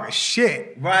 They be talking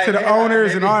shit to the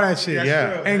owners and all that shit.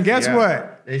 Yeah. And guess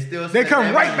what? They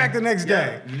come right back the next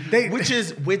day. Which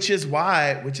is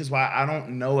why I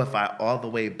don't know if I all the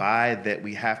way buy that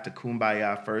we have to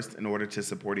kumbaya first in order to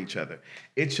support each other.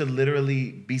 It should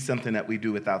literally be something that we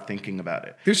do without thinking about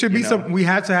it. There should be something. We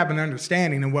have to have an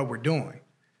understanding of what we're doing.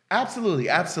 Absolutely. We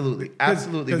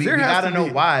gotta know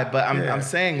why, but I'm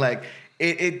saying like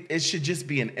it should just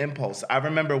be an impulse. I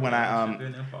remember when I'm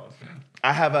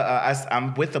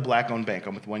with a black-owned bank.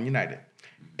 I'm with One United,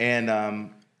 and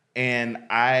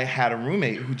I had a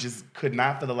roommate who just could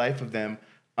not, for the life of them,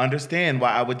 understand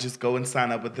why I would just go and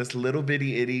sign up with this little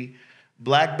bitty itty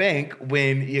black bank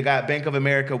when you got Bank of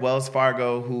America, Wells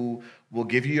Fargo, who will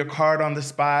give you your card on the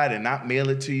spot and not mail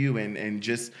it to you, and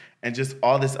just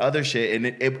all this other shit.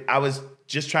 And I was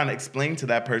just trying to explain to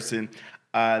that person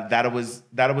that it was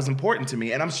important to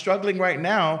me. And I'm struggling right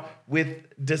now with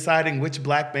deciding which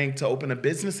black bank to open a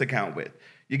business account with.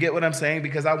 You get what I'm saying?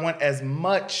 Because I want as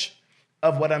much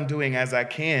of what I'm doing as I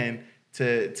can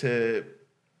to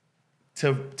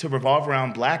revolve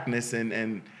around blackness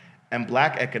and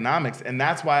black economics. And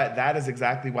that is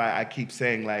exactly why I keep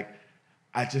saying, like,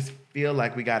 I just feel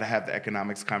like we got to have the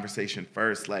economics conversation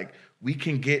first. Like, we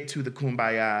can get to the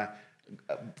kumbaya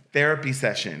therapy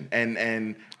session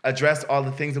and address all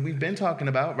the things that we've been talking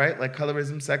about, right? Like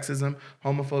colorism, sexism,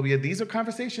 homophobia. These are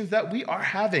conversations that we are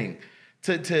having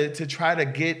to try to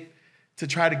get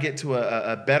to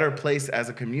a better place as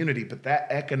a community. But that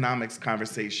economics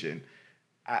conversation,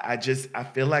 I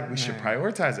feel like we should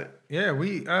prioritize it. Yeah,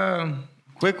 we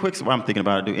quick what I'm thinking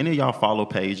about. Do any of y'all follow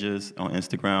pages on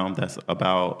Instagram that's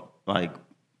about like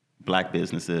black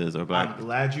businesses or black? I'm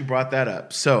glad you brought that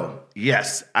up. So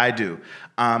yes, I do.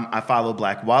 I follow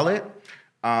Black Wallet.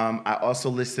 I also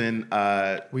listen.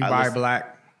 We Buy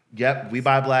Black. Yep, We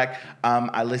Buy Black.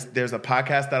 There's a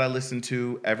podcast that I listen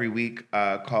to every week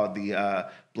called the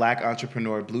Black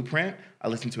Entrepreneur Blueprint. I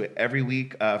listen to it every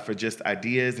week for just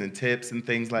ideas and tips and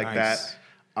things like that.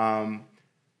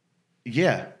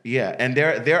 Yeah, and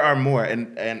there are more,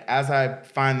 and as I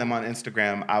find them on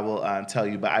Instagram, I will tell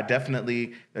you. But I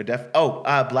definitely New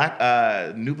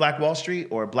Black Wall Street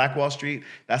or Black Wall Street.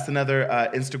 That's another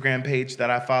Instagram page that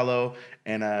I follow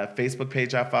and a Facebook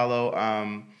page I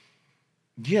follow.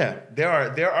 Yeah,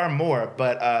 there are more,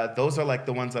 but those are like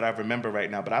the ones that I remember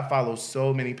right now. But I follow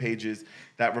so many pages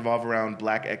that revolve around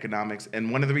black economics,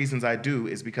 and one of the reasons I do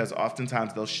is because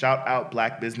oftentimes they'll shout out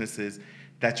black businesses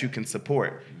that you can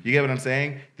support. You get what I'm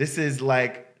saying? This is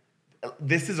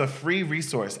a free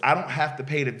resource. I don't have to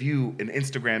pay to view an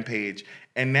Instagram page.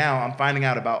 And now I'm finding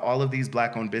out about all of these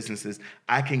black-owned businesses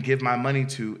I can give my money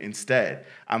to instead.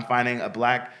 I'm finding a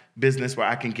black business where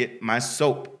I can get my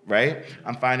soap, right?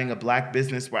 I'm finding a black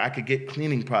business where I could get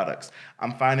cleaning products.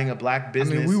 I'm finding a black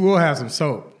business. I mean, we will have some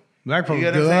soap. Black folks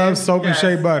love soap and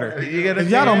shea butter. If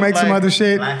y'all don't make some other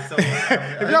shit.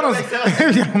 If y'all don't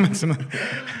make some other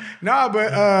No,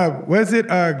 but was it?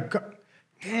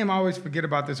 Damn, I always forget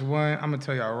about this one. I'm gonna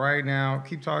tell y'all right now.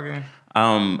 Keep talking.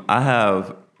 I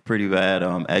have pretty bad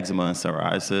eczema and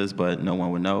psoriasis, but no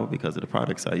one would know because of the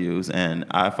products I use. And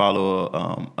I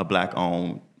follow a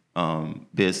black-owned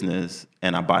business,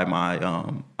 and I buy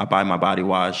my body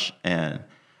wash and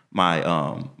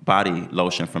my body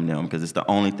lotion from them because it's the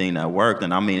only thing that worked.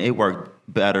 And I mean, it worked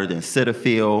better than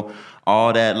Cetaphil,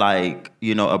 all that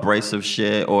abrasive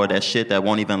shit or that shit that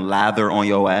won't even lather on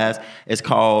your ass. It's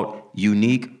called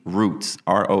Unique Roots,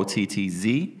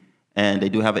 ROTTZ. And they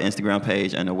do have an Instagram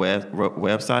page and a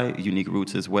website, Unique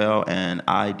Roots as well. And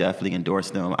I definitely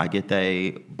endorse them. I get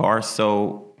their bar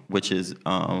soap, which is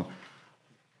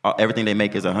everything they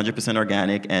make is 100%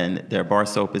 organic, and their bar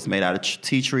soap is made out of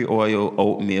tea tree oil,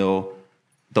 oatmeal.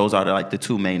 Those are like the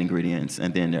two main ingredients,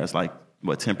 and then there's like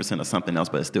 10% or something else,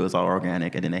 but it still is all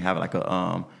organic. And then they have like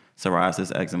a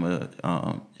psoriasis, eczema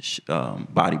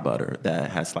body butter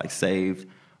that has like saved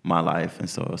my life, and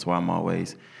so that's why I'm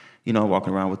always,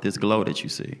 walking around with this glow that you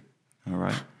see. All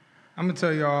right. I'm gonna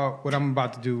tell y'all what I'm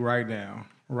about to do right now.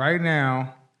 Right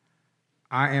now,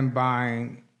 I am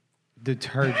buying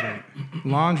detergent,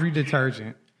 laundry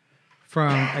detergent,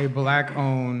 from a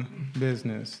Black-owned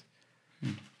business,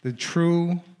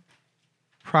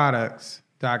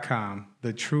 TrueProducts.com.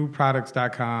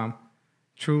 TrueProducts.com.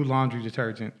 True laundry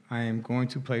detergent. I am going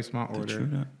to place my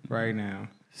order right now.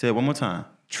 Say it one more time.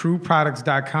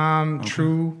 TrueProducts.com. Okay.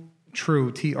 True,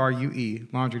 True,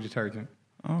 laundry detergent.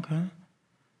 Okay.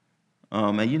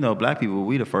 And Black people,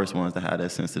 we the first ones to have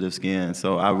that sensitive skin.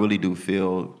 So I really do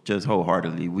feel just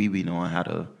wholeheartedly we be knowing how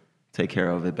to take care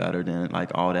of it better than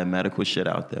like all that medical shit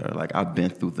out there. Like I've been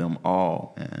through them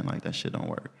all, and like that shit don't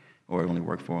work, or it only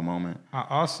work for a moment. I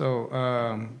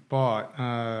also bought.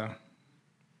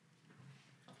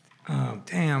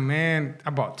 Damn man, I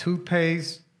bought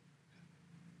toothpaste.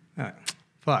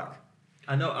 Fuck.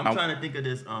 I know. I'm trying to think of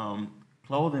this.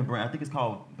 Clothing brand. I think it's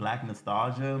called Black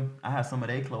Nostalgia. I have some of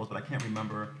their clothes, but I can't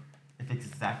remember if it's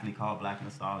exactly called Black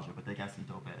Nostalgia. But they got some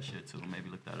dope ass shit too. Maybe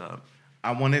look that up.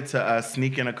 I wanted to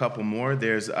sneak in a couple more.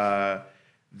 There is a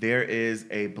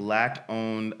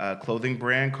Black-owned clothing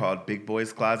brand called Big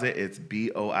Boys Closet. It's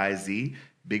BOIZ,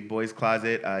 Big Boys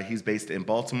Closet. He's based in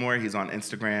Baltimore. He's on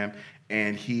Instagram,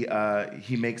 and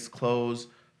he makes clothes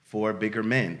for bigger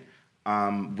men.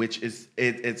 Which is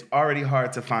it's already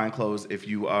hard to find clothes if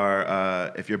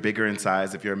you're bigger in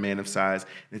size, if you're a man of size.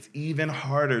 It's even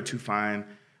harder to find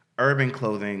urban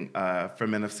clothing for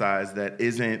men of size that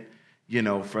isn't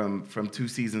from 2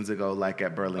 seasons ago, like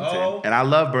at Burlington. Oh. And I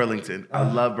love Burlington. I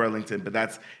love Burlington, but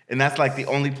that's like the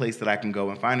only place that I can go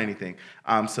and find anything.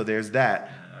 So there's that.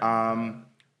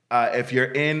 If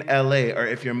you're in LA, or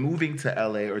if you're moving to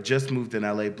LA or just moved in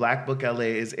LA, Black Book LA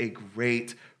is a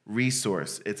great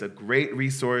resource. It's a great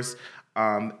resource,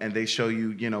 and they show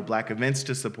you, Black events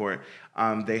to support.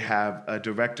 They have a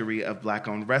directory of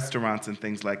Black-owned restaurants and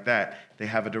things like that. They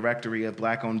have a directory of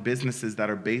Black-owned businesses that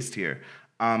are based here.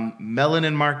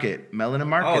 Melanin Market. Oh,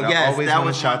 yes, I always want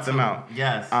to shout them out.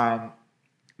 Yes.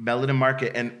 Melanin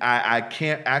Market, and I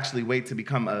can't actually wait to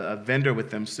become a vendor with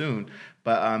them soon.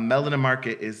 But Melanin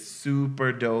Market is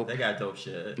super dope. They got dope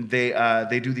shit.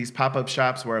 They do these pop-up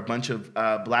shops where a bunch of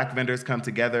Black vendors come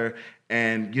together,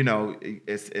 and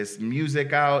it's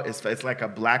music out. It's like a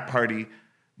black party.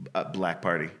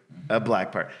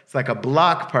 It's like a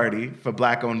block party for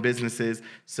Black-owned businesses.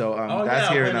 So that's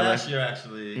here in LA. Last year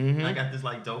actually, I got this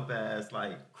like dope ass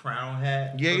like crown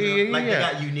hat. Yeah. Like they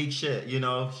got unique shit,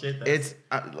 shit. It's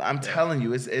I'm telling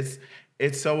you,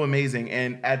 it's so amazing.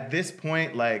 And at this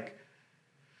point, like,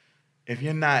 if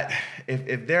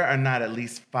there are not at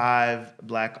least 5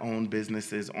 Black-owned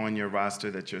businesses on your roster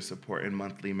that you're supporting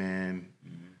monthly, man.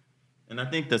 And I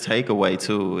think the takeaway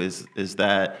too is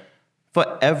that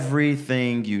for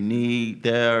everything you need,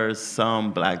 there's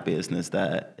some Black business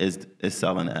that is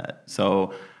selling that.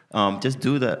 So just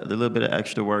do the little bit of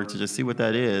extra work to just see what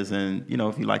that is, and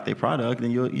if you like their product,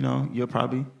 then you'll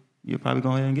probably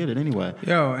go ahead and get it anyway.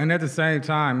 Yo, and at the same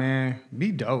time, man,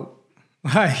 be dope.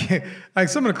 Like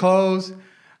some of the clothes.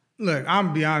 Look, I'm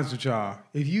gonna be honest with y'all.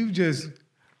 If you just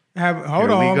have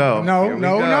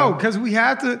no, because we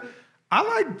have to. I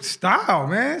like style,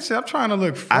 man. Shit, I'm trying to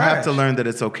look fresh. I have to learn that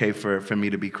it's okay for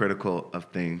me to be critical of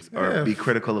things or be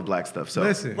critical of Black stuff. So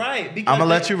listen, right? I'm gonna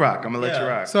let you rock.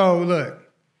 So look,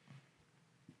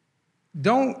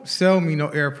 don't sell me no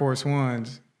Air Force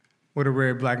Ones with a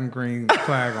red, black, and green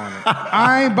flag on it.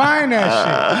 I ain't buying that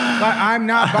shit. Like, I'm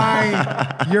not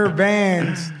buying your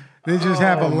Vans that just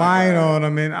have a line on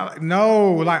them. And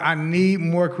I need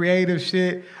more creative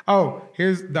shit. Oh,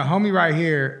 here's the homie right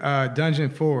here, Dungeon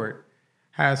Forward,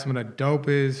 has some of the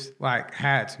dopest like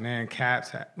hats, man,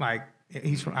 caps. Like,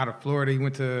 he's from out of Florida. He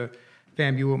went to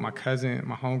FAMU with my cousin,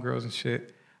 my homegirls and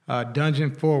shit.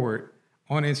 Dungeon Forward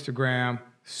on Instagram,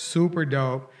 super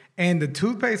dope. And the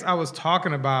toothpaste I was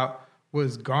talking about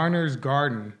was Garner's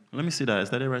Garden. Let me see that. Is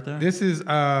that it right there? This is,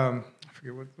 I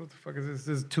forget what the fuck is this?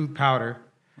 This is tooth powder.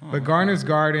 But Garner's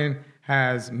Garden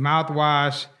has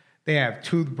mouthwash. They have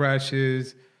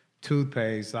toothbrushes,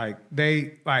 toothpaste. I've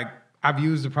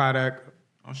used the product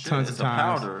tons of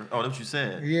times. Powder. Oh, that's what you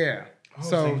said. Yeah.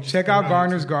 So check out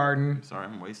Garner's Garden. Sorry,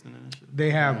 I'm wasting it.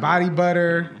 They have body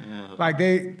butter. Yeah. Like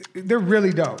they're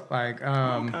really dope. Like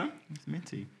okay, it's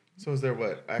minty. So is there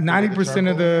what? 90%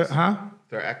 of the Is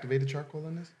there activated charcoal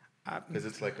in this? Because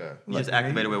it's like a... You just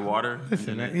activate it with water?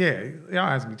 Listen, man, yeah, y'all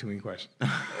ask me too many questions.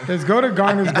 Let's go to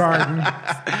Garner's Garden.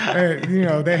 And, you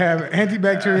know, they have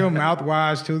antibacterial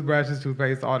mouthwash, toothbrushes,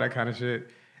 toothpaste, all that kind of shit.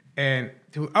 And,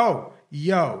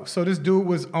 so this dude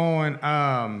was on,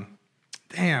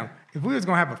 damn, if we was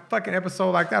going to have a fucking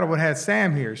episode like that, I would have had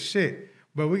Sam here, shit.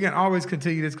 But we can always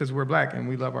continue this because we're black and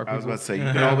we love our people. I was about to say,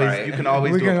 you can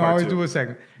always do a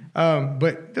second.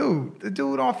 But dude, the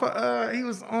dude he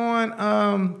was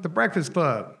on The Breakfast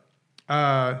Club.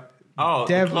 The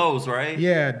clothes, right?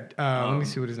 Yeah. Let me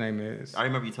see what his name is. I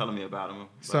remember you telling me about him.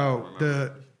 So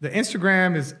the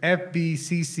Instagram is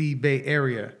FBCC Bay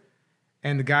Area,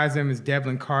 and the guy's name is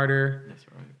Devlin Carter. That's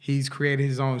right. He's created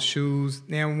his own shoes.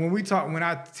 Now, when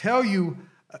I tell you,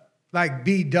 like,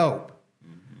 be dope,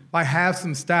 like, have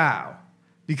some style,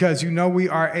 because you know we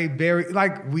are a very,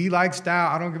 like, we like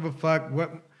style. I don't give a fuck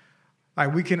what,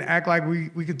 like, we can act like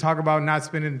we can talk about not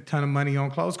spending a ton of money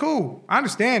on clothes. Cool, I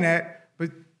understand that,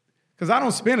 but because I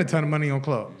don't spend a ton of money on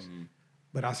clothes,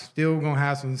 but I still gonna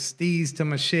have some steez to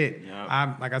my shit.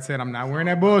 Yep. Like I said, I'm not wearing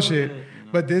that bullshit.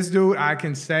 But this dude, I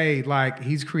can say, like,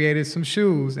 he's created some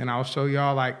shoes, and I'll show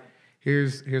y'all, like,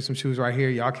 here's some shoes right here.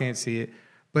 Y'all can't see it,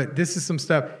 but this is some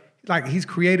stuff. Like, he's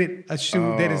created a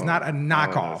shoe that is not a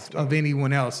knockoff of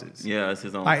anyone else's. Yeah, it's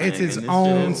his own. Like, thing. it's his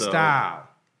own style.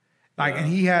 Like, and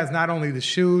he has not only the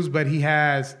shoes, but he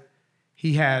has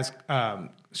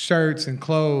shirts and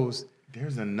clothes.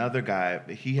 There's another guy.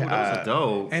 Those are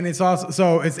dope. And it's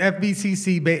also it's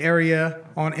FBCC Bay Area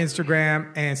on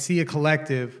Instagram and SIA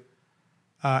Collective,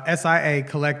 SIA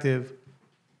Collective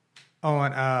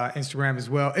on Instagram as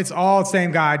well. It's all the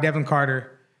same guy, Devin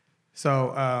Carter. So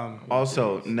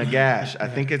also Nagash. I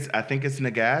think it's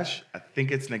Nagash.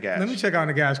 Let me check out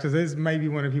Nagash because this may be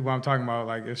one of the people I'm talking about.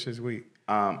 Like, it's just weak.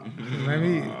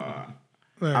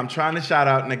 I'm trying to shout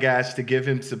out Nagash to give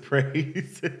him some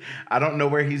praise. I don't know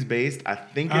where he's based. I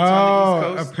think it's on the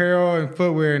East Coast. Apparel and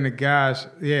footwear, Nagash.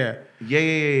 Yeah.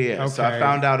 Okay. So I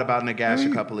found out about Nagash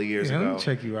a couple of years ago. Let me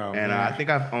check you out. And I think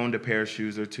I've owned a pair of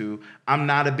shoes or two. I'm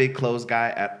not a big clothes guy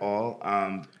at all.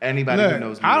 Anybody who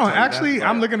knows me.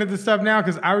 I'm looking at this stuff now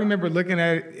because I remember looking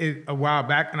at it a while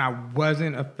back and I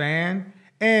wasn't a fan.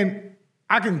 And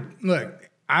I'm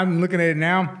looking at it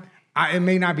now. It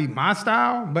may not be my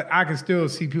style, but I can still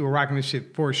see people rocking this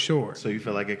shit for sure. So you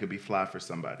feel like it could be fly for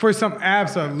somebody? For some,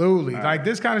 absolutely. Okay. Like,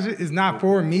 this kind of shit is not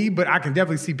for me, but I can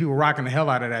definitely see people rocking the hell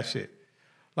out of that shit.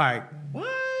 Like, what?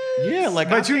 Yeah, like,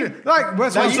 but that's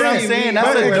what I'm saying.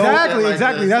 That's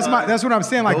exactly. That's what I'm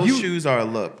saying. Like, those shoes are a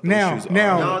look.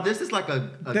 No, this is like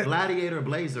a gladiator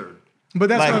blazer. But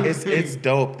that's like, it's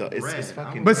dope though. It's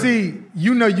fucking. But see,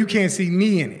 you can't see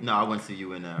me in it. No, I wouldn't see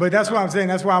you in that. But that's what I'm saying.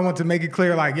 That's why I want to make it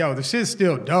clear. Like, yo, the shit's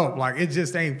still dope. Like, it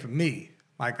just ain't for me.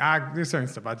 Like, there's certain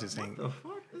stuff I just ain't.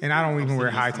 And I don't even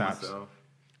wear high tops.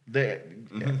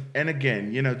 And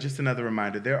again, just another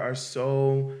reminder. There are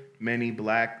so many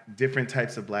different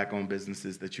types of black-owned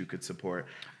businesses that you could support.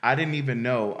 I didn't even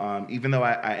know. Even though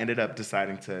I ended up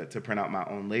deciding to print out my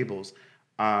own labels.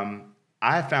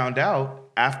 I found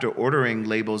out after ordering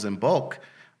labels in bulk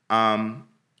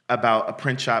about a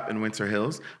print shop in Winter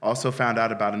Hills. Also found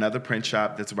out about another print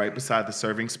shop that's right beside the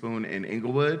Serving Spoon in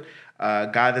Inglewood. A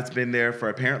guy that's been there for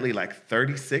apparently like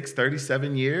 36,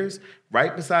 37 years,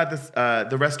 right beside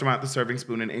the restaurant, the Serving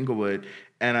Spoon in Inglewood.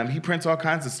 And he prints all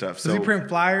kinds of stuff. Does he print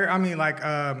flyer? I mean, like,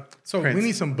 we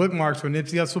need some bookmarks for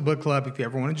Nipsey Hussle Book Club. If you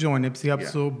ever want to join Nipsey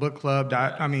Hussle Book Club,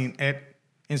 at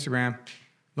Instagram.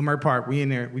 Leimert Park, we in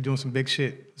there. We doing some big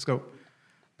shit. Let's go.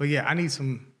 But yeah, I need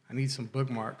some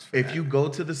bookmarks. If you go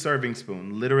to the Serving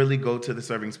Spoon, literally go to the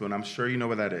Serving Spoon. I'm sure you know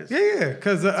where that is. Yeah,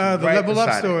 because the Level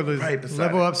Up store,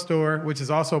 Level Up store, which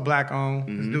is also black owned.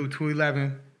 This dude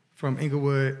 211 from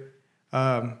Inglewood.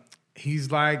 He's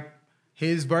like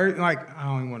his version. Like, I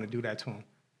don't even want to do that to him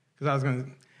because I was gonna.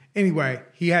 Anyway,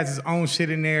 he has his own shit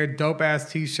in there. Dope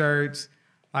ass T-shirts,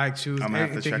 like shoes. I'm gonna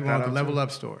have to check you want the Level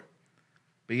Up store.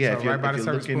 But yeah, so if you're right by the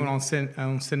Serving Spoon on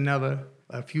Centinela,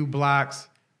 a few blocks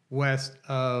west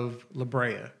of La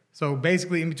Brea. So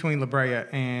basically in between La Brea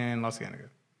and La Cienega.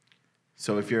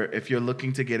 So if you're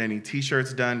looking to get any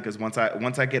T-shirts done, because once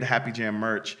I get Happy Jam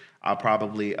merch, I'll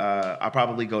probably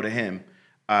go to him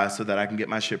so that I can get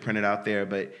my shit printed out there.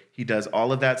 But he does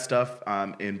all of that stuff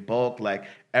in bulk, like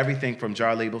everything from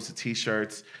jar labels to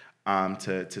T-shirts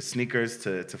to sneakers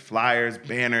to flyers,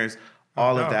 banners.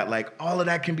 All of that, like all of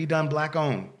that can be done black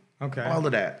owned. Okay. All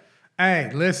of that. Hey,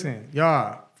 listen,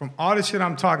 y'all, from all the shit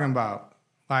I'm talking about,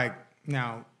 like,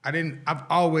 now, I've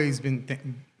always been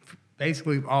thinking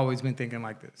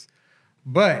like this.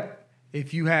 But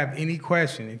if you have any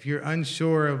question, if you're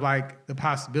unsure of like the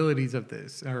possibilities of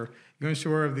this, or you're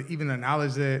unsure of even the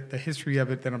knowledge, the history of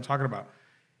it that I'm talking about,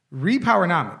 read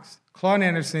Powernomics. Claude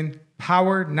Anderson,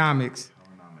 Powernomics.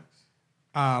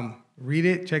 Read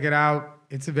it, check it out.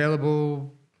 It's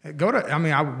available.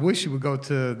 I wish you would go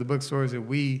to the bookstores that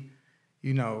we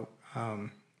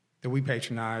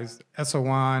patronize.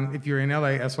 SO1, if you're in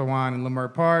LA, SO1 in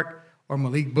Leimert Park, or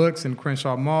Malik Books in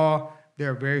Crenshaw Mall.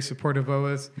 They're very supportive of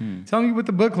us. Tell me what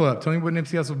the book club. Tell me what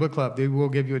Nipsey Hussle book club. They will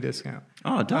give you a discount.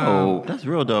 Oh, dope. That's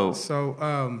real dope. So,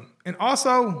 and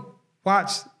also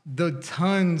watch the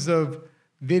tons of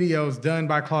videos done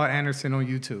by Claude Anderson on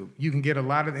YouTube. You can get a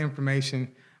lot of the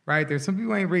information right there. Some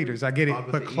people ain't readers. I get it.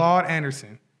 But Claude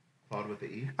Anderson. Claude with the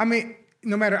E? I mean,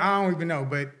 no matter, I don't even know,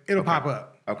 but it'll pop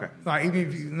up. Okay. Like, even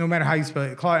if no matter how you spell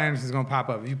it, Claude Anderson's going to pop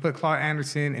up. If you put Claude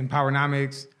Anderson in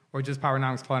Powernomics, or just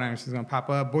Powernomics, Claude Anderson's gonna pop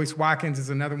up. Boyce Watkins is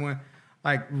another one.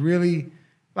 Like, really,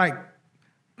 like,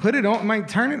 put it on, like,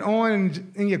 turn it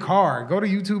on in your car. Go to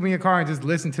YouTube in your car and just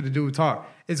listen to the dude talk.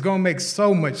 It's gonna make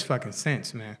so much fucking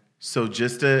sense, man. So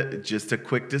just a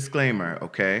quick disclaimer,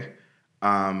 okay?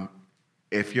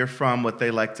 If you're from what they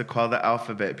like to call the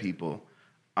alphabet people,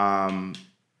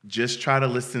 just try to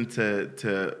listen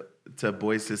to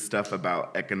Boyce's stuff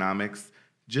about economics.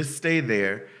 Just stay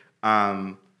there.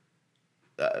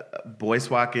 Boyce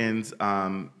Watkins,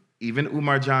 even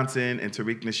Umar Johnson and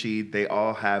Tariq Nasheed, they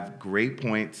all have great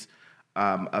points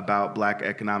about Black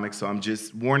economics. So I'm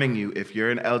just warning you, if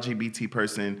you're an LGBT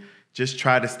person, just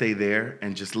try to stay there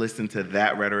and just listen to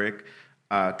that rhetoric,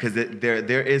 because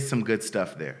there is some good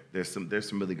stuff there. There's some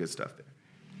really good stuff there.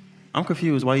 I'm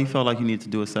confused. Why you felt like you need to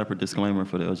do a separate disclaimer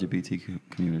for the LGBT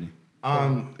community?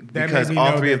 Because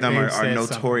all three of them are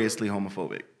notoriously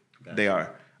homophobic. Gotcha. They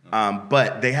are.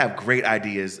 But they have great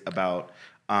ideas about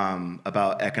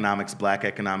economics, Black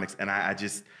economics, and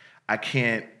I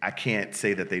can't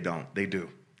say that they don't. They do.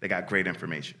 They got great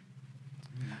information.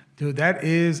 Dude, that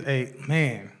is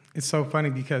it's so funny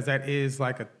because that is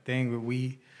like a thing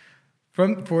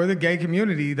that for the gay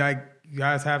community, like, you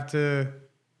guys have to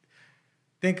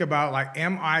think about, like,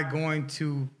 am I going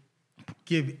to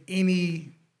give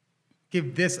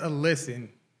this a listen?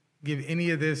 Give any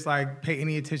of this, like, pay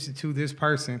any attention to this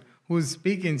person who is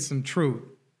speaking some truth?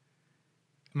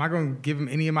 Am I going to give him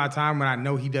any of my time when I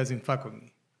know he doesn't fuck with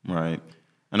me? Right.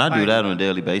 And I do that on a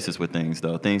daily basis with things,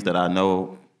 though. Things that I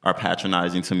know are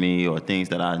patronizing to me, or things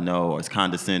that I know is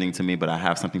condescending to me, but I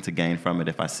have something to gain from it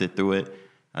if I sit through it.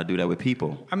 I do that with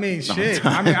people. I mean, shit.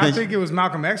 I think it was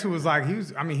Malcolm X who was like, he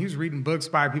was reading books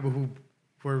by people who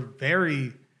were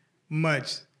very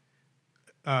much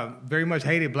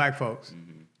hated Black folks. Mm-hmm.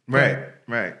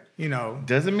 Right. You know,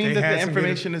 doesn't mean that the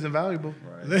information is invaluable.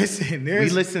 Right.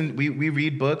 Listen, we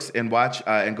read books and watch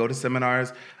and go to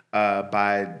seminars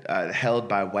held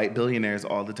by white billionaires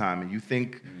all the time, and you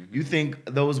think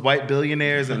those white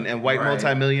billionaires and white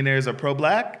multimillionaires are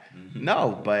pro-Black? Mm-hmm.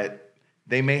 No, but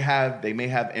they may have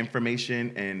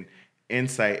information and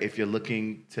insight if you're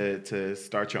looking to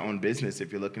start your own business,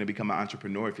 if you're looking to become an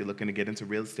entrepreneur, if you're looking to get into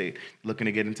real estate, looking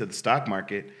to get into the stock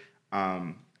market.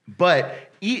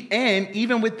 But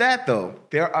even with that, though,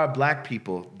 there are Black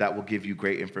people that will give you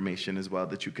great information as well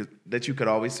that you could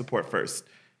always support first.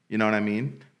 You know what I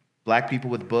mean? Black people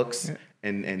with books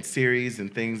and series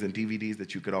and things and DVDs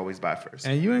that you could always buy first.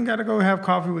 And you ain't got to go have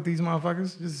coffee with these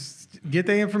motherfuckers. Just get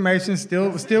their information.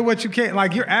 Still what you can.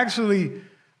 Like, you're actually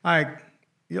like,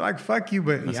 you're like, fuck you,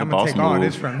 but I'm gonna take all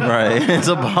this from you. Right? It's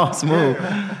a boss move.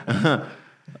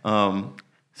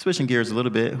 Switching gears a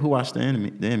little bit. Who watched the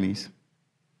Emmys?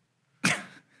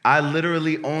 I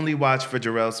literally only watched for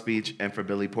Jarrell's speech and for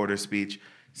Billy Porter's speech.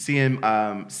 Seeing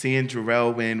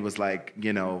Jarrell win was like,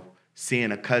 you know,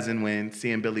 seeing a cousin win.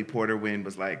 Seeing Billy Porter win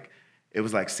was like, it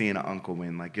was like seeing an uncle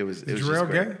win. Like, it was. Is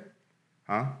Jarrell gay?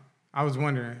 Huh? I was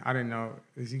wondering. I didn't know.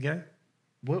 Is he gay?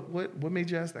 What made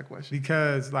you ask that question?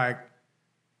 Because, like,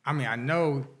 I mean, I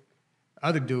know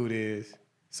other dude is.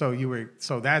 So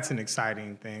that's an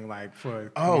exciting thing, like,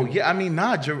 for. Oh yeah, I mean,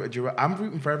 I'm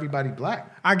rooting for everybody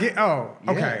Black. I get. Oh,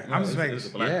 okay. Yeah, I'm just making.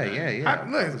 Yeah.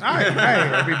 Listen,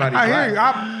 everybody I Black. hear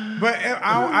you. But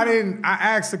I didn't. I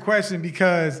asked the question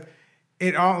because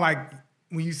it all, like,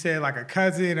 when you said like a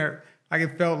cousin, or like,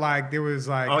 it felt like there was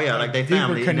like like they deeper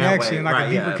family connection, like a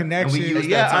deeper connection. And we use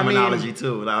that terminology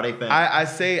too. Now they family. I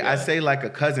say like a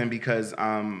cousin because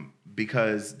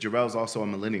Jarrell's also a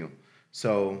millennial.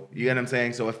 So you get what I'm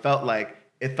saying? So it felt like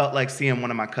seeing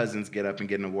one of my cousins get up and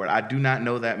get an award. I do not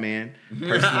know that man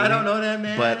personally. I don't know that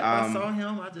man. But I saw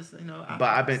him. I just,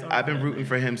 But I've been rooting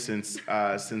for him since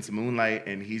Moonlight,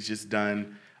 and he's just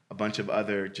done a bunch of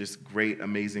other just great,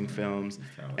 amazing films.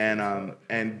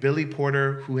 And Billy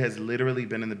Porter, who has literally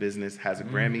been in the business, has a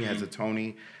Grammy, has a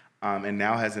Tony. and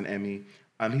now has an Emmy.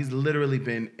 He's literally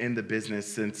been in the business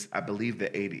since, I believe, the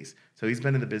 80s. So he's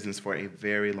been in the business for a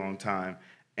very long time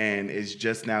and is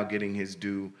just now getting his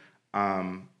due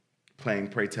playing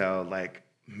Pray Tell. Like,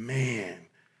 man.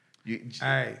 It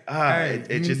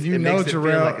makes it feel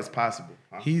like it's possible.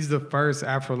 Huh? He's the first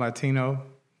Afro-Latino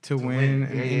to win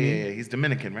an Emmy. Yeah. He's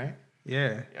Dominican, right?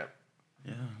 Yeah. Yep.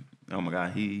 Yeah. Oh, my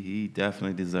God. He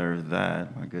definitely deserves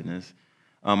that. My goodness.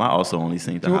 I also only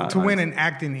seen the to win an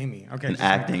acting Emmy. Okay. An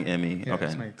acting Emmy. Yeah,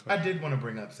 okay. I did want to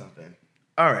bring up something.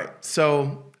 All right.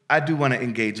 So I do want to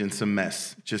engage in some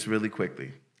mess just really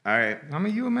quickly. All right. I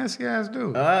mean, you a messy ass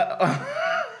dude.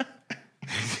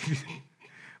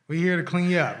 We here to clean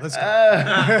you up. Let's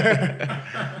go.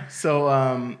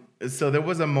 So there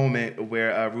was a moment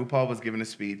where RuPaul was giving a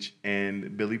speech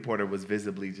and Billy Porter was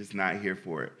visibly just not here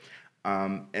for it.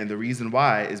 And the reason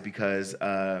why is because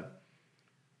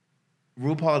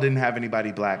RuPaul didn't have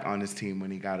anybody black on his team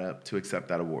when he got up to accept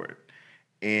that award.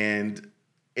 And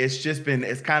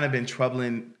it's kind of been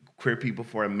troubling queer people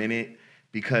for a minute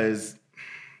because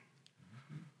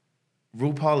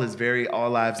RuPaul is very all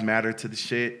lives matter to the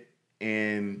shit.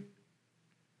 And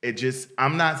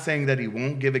I'm not saying that he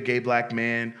won't give a gay black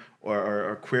man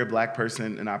or queer black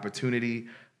person an opportunity,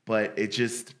 but it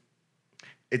just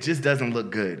doesn't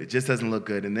look good. It just doesn't look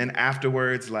good. And then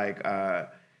afterwards,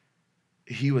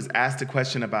 he was asked a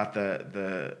question about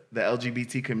the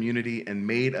LGBT community and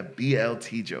made a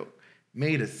BLT joke,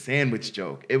 made a sandwich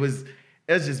joke. It was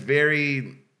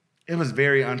very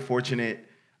unfortunate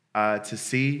to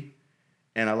see.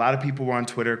 And a lot of people were on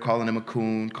Twitter calling him a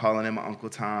coon, calling him Uncle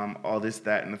Tom, all this,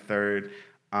 that, and the third.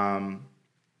 I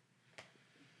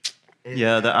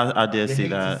did see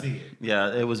that.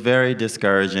 Yeah, it was very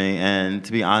discouraging. And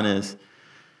to be honest,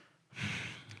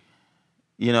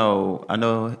 I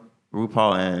know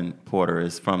RuPaul and Porter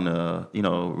is from the,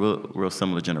 real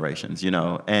similar generations,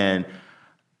 and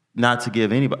not to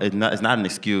give anybody, it's not an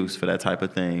excuse for that type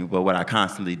of thing, but what I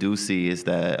constantly do see is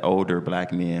that older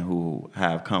black men who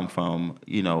have come from,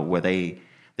 where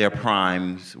their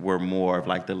primes were more of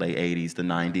like the late 80s, the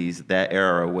 90s, that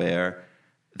era where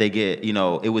they get,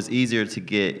 it was easier to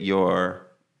get your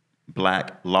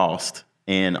black lost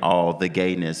in all the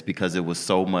gayness because it was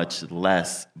so much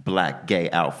less black gay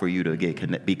out for you to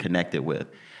be connected with.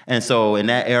 And so in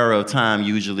that era of time,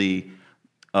 usually,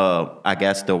 I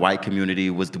guess the white community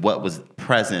was what was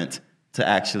present to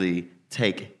actually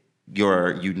take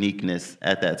your uniqueness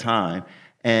at that time.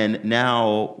 And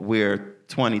now we're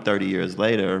 20, 30 years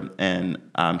later, and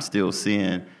I'm still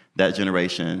seeing that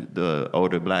generation, the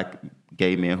older black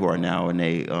gay men who are now in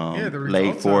their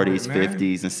late 40s,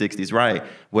 50s, and 60s, right,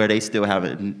 where they still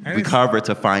haven't recovered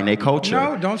to find their culture.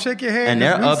 No, don't shake your head. And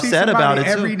they're upset about it, too.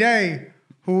 Every day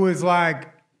who is like,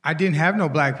 I didn't have no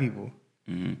black people.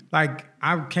 Mm-hmm. Like,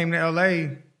 I came to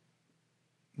LA,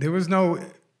 there was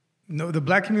the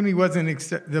black community wasn't,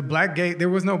 there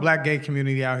was no black gay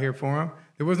community out here for him.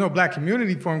 There was no black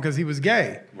community for him because he was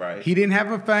gay. Right. He didn't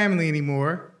have a family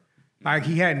anymore. Like,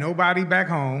 he had nobody back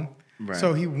home. Right.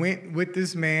 So he went with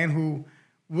this man who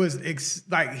was,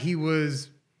 he was,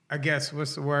 I guess,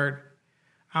 what's the word?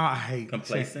 I hate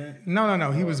complacent?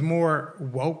 No. He was more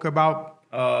woke about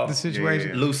the situation.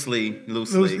 Yeah. Loosely.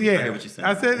 Yeah. I hear what you're saying.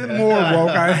 I said more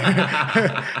woke.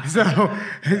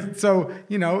 So,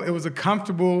 it was a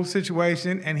comfortable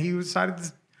situation, and he decided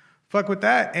to fuck with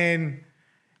that. And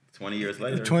 20 years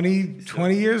later. 20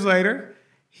 years later,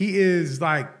 he is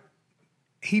like,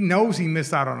 he knows he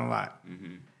missed out on a lot.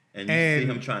 Mm-hmm. And you see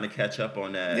him trying to catch up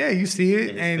on that. Yeah, you see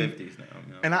it. In his 50s now.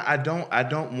 And I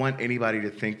don't want anybody to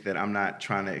think that I'm not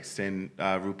trying to extend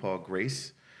RuPaul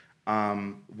grace.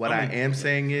 What I am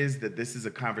saying is that this is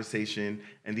a conversation,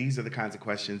 and these are the kinds of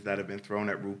questions that have been thrown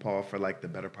at RuPaul for like the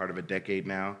better part of a decade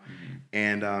now. Mm-hmm.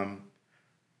 And,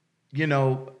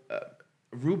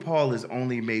 RuPaul is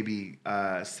only maybe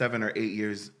 7 or 8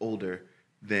 years older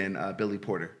than Billy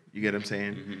Porter. You get what I'm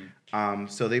saying? Mm-hmm.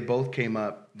 So they both came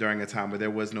up during a time where there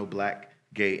was no black,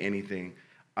 gay, anything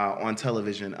on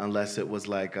television unless it was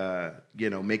like,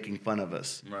 making fun of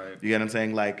us. Right. You get what I'm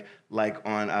saying? Like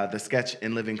on the sketch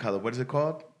In Living Color. What is it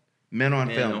called? Men on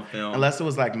Film. Unless it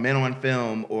was like Men on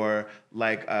Film or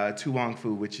like To Wong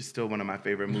Fu, which is still one of my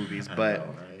favorite movies. But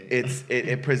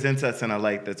it presents us in a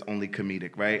light that's only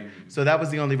comedic, right? Mm-hmm. So that was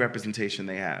the only representation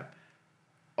they have.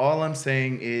 All I'm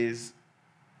saying is,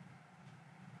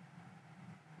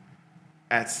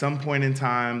 at some point in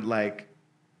time, like,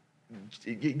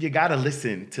 you got to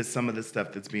listen to some of the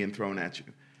stuff that's being thrown at you,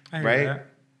 right?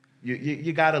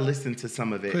 You got to listen to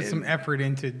some of it. Put some effort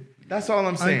into That's all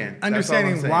I'm saying.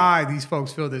 Understanding why these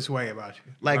folks feel this way about you.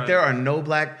 Like there are no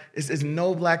black, is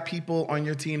no black people on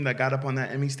your team that got up on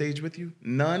that Emmy stage with you?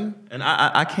 None? And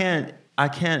I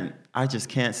just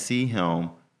can't see him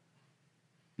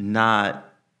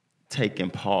not taking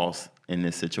pause in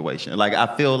this situation. Like,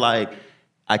 I feel like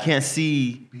I can't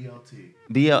see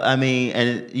BLT. I mean,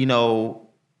 and you know,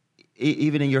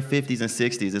 even in your 50s and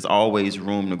 60s, there's always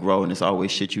room to grow and there's always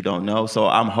shit you don't know. So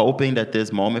I'm hoping that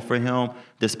this moment for him,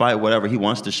 despite whatever he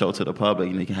wants to show to the public,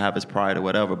 you know, he can have his pride or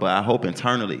whatever, but I hope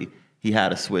internally he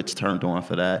had a switch turned on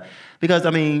for that. Because, I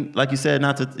mean, like you said,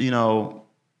 not to, you know,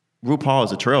 RuPaul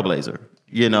is a trailblazer.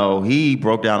 You know, he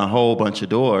broke down a whole bunch of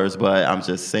doors, but I'm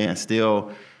just saying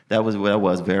still, that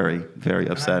was very, very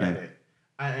upsetting.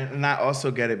 And I also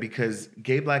get it because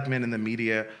gay black men in the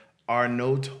media are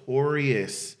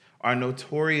notoriously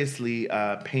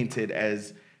painted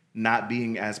as not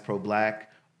being as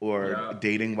pro-black or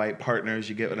dating white partners.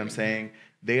 You get what I'm saying?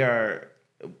 They are.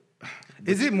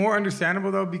 Is it more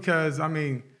understandable though? Because I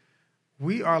mean,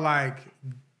 we are like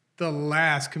the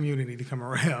last community to come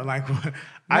around. Like,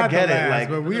 I get it. Like,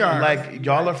 but we are like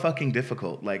y'all are fucking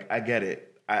difficult. Like, I get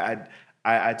it.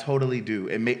 I totally do.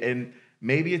 And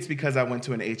maybe it's because I went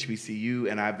to an HBCU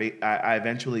and I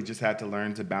eventually just had to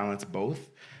learn to balance both.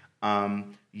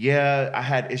 Yeah, I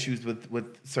had issues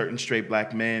with certain straight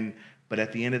black men, but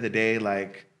at the end of the day,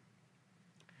 like,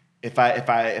 if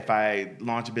I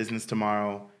launch a business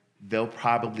tomorrow, they'll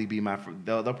probably be my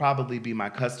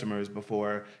customers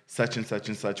before such and such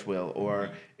and such will.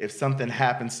 Or if something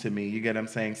happens to me, you get what I'm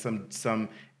saying, some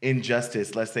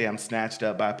injustice. Let's say I'm snatched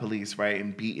up by police, right,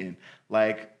 and beaten.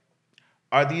 Like,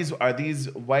 are these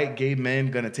white gay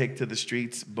men gonna take to the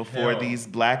streets before these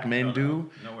black men do?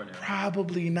 Nowhere near.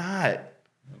 Probably not.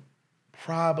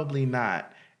 Probably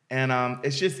not. And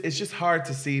it's just hard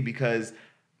to see because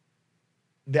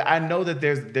I know that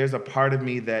there's a part of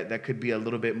me that could be a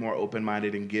little bit more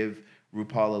open-minded and give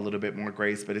RuPaul a little bit more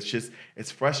grace, but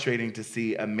it's frustrating to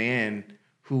see a man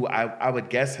who I would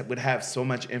guess would have so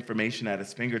much information at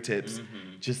his fingertips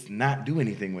just not do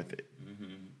anything with it.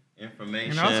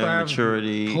 Information,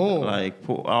 maturity,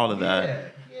 all of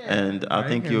that. Yeah. And I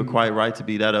think you're quite right to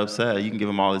be that upset. You can give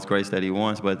him all his grace that he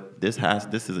wants, but this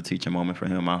is a teaching moment for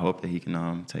him. I hope that he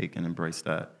can take and embrace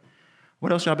that.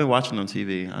 What else y'all been watching on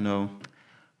TV? I know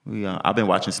I've been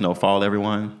watching Snowfall,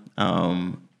 everyone.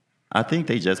 I think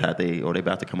they just they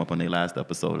about to come up on their last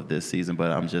episode of this season,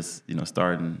 but I'm just,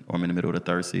 starting, or I'm in the middle of the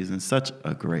third season. Such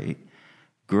a great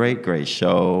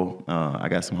show. I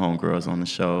got some homegirls on the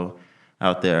show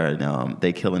out there, and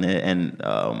they killing it. And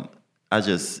I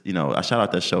just, I shout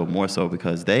out that show more so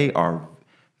because they are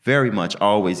very much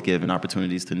always giving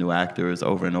opportunities to new actors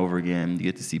over and over again. You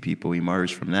get to see people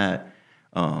emerge from that.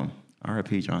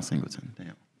 R.I.P. John Singleton.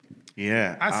 Damn.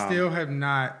 Yeah. I still have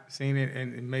not seen it,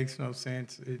 and it makes no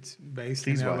sense. It's based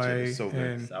in L.A. It's so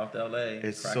good. South L.A.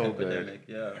 It's so good.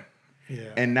 Yeah.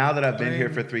 And now that I've been here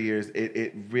for 3 years,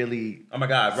 it really oh my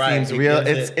God, right. seems real.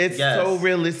 It's so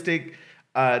realistic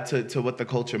to what the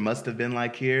culture must have been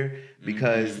like here,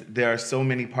 because there are so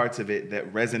many parts of it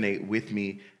that resonate with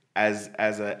me as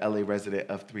a LA resident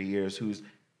of 3 years who's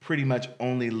pretty much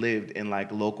only lived in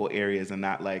like local areas and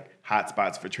not like hot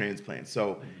spots for transplants.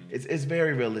 So it's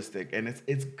very realistic, and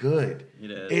it's good.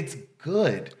 It's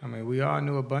good. I mean, we all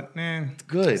knew a bunch, man. It's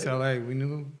good. It's LA.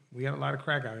 We had a lot of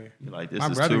crack out here. You're like, this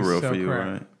is too real for you,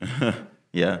 crack. Right?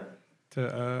 Yeah.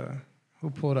 Who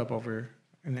pulled up over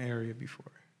in the area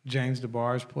before? James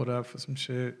DeBarge pulled up for some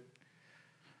shit.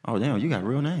 Oh, damn, you got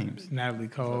real names. Natalie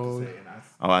Cole.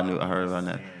 I heard about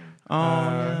that.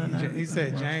 He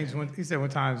said one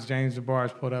time James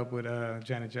DeBarge pulled up with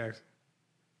Janet Jackson.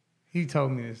 He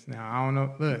told me this now. I don't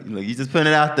know. Look, you just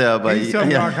putting it out there, but he's telling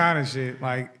me all kind of shit.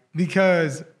 Like,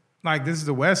 because like this is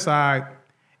the West Side,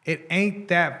 it ain't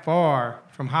that far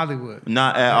from Hollywood.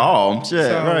 Not at all.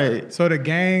 Shit, right. So the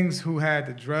gangs who had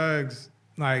the drugs,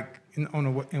 like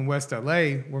in West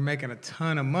LA, were making a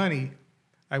ton of money.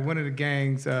 Like one of the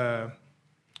gangs,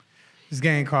 this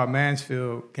gang called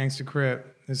Mansfield, Gangsta Crip.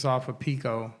 It's off of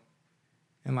Pico,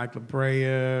 and like La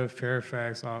Brea,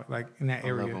 Fairfax, all like in that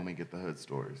area. I love when we get the hood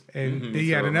stories. And then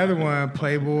you had another one,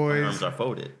 Playboys. Arms are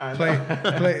folded.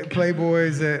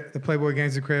 Playboys, the Playboy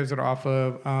Gangsta Crips that are off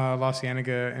of La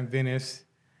Cienega and Venice,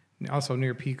 and also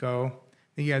near Pico.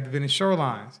 Then you had the Venice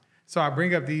Shorelines. So I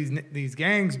bring up these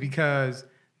gangs because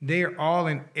they're all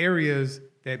in areas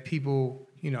that people,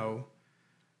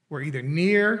 were either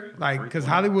near, like, because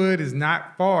Hollywood is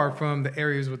not far from the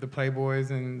areas with the Playboys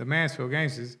and the Mansfield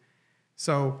gangsters.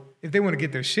 So if they want to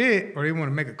get their shit or they want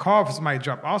to make a call for somebody to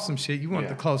drop off some shit, you want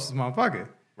the closest motherfucker.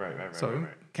 Right. So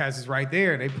Cass is right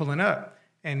there. They pulling up.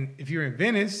 And if you're in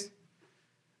Venice,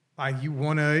 Like you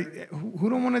want to,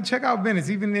 who don't want to check out Venice?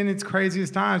 Even in its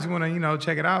craziest times, you want to,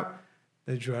 check it out.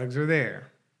 The drugs are there.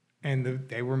 And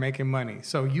they were making money.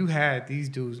 So you had these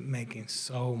dudes making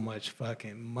so much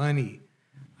fucking money.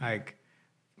 Like,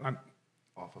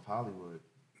 off of Hollywood.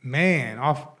 Man,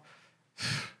 off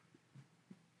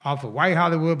of white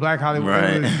Hollywood, black Hollywood.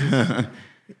 Right. Just,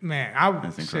 man, I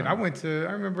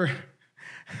remember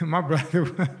my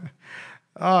brother,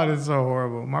 oh, this is so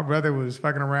horrible. My brother was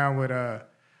fucking around with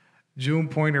June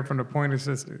Pointer from the Pointer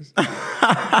Sisters.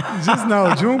 Just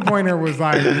know, June Pointer was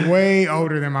like way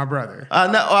older than my brother.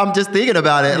 No, I'm just thinking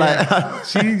about it. Yeah.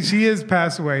 Like she has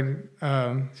passed away.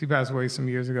 She passed away some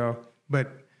years ago.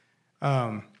 But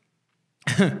I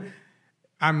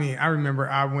mean, I remember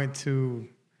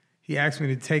he asked me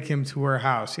to take him to her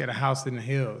house. She had a house in the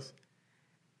hills.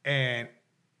 And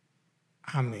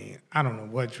I mean, I don't know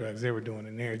what drugs they were doing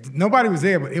in there. Nobody was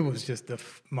there, but it was just the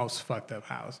most fucked up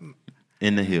house.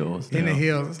 in the hills. In the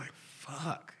hills. It was like,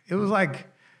 fuck. It was like,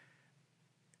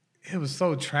 it was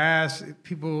so trash.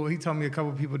 He told me a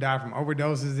couple people died from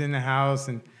overdoses in the house.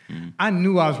 And I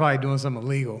knew I was probably doing something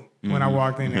illegal when I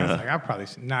walked in there. I was like, I probably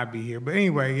should not be here. But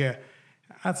anyway, yeah,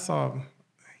 I saw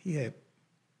he had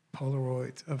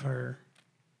Polaroids of her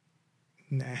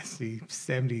nasty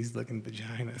 70s looking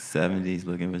vagina. 70s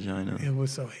looking vagina. It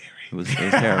was so hairy. It was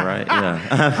hair, right?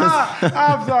 Yeah.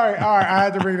 I'm sorry. All right, I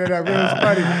had to bring that up. It was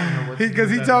funny because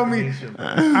he told me.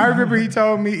 I remember he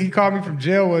called me from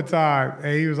jail one time,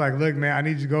 and he was like, "Look, man, I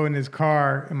need you to go in this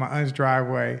car in my aunt's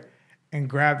driveway and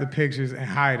grab the pictures and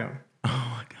hide them." Oh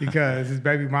my God. Because his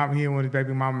baby mom, he didn't want his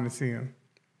baby mama to see him.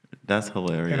 That's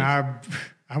hilarious. And I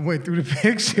went through the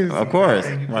pictures. Of course,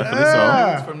 rightfully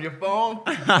so. From your phone? All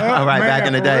right, man, back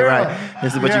in the day, right?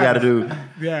 This is what you got to do.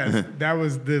 Yes, that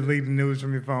was the leading news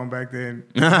from your phone back then.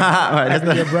 Right,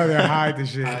 Having your brother hide the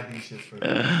shit.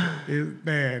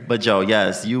 Man. But Joe,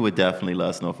 yes, you would definitely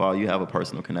love Snowfall. You have a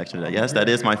personal connection to that. Yes, that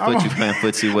is my foot you playing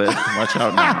footsie with. Watch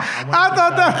out now. I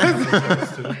thought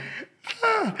that was...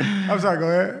 I'm sorry, go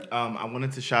ahead. I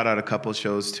wanted to shout out a couple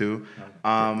shows too.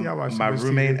 My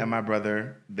roommate and my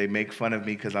brother, they make fun of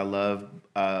me because I love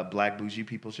black bougie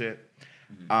people shit.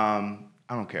 I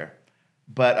don't care.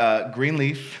 But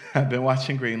Greenleaf, I've been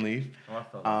watching Greenleaf.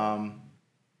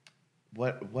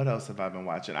 What else have I been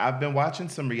watching? I've been watching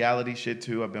some reality shit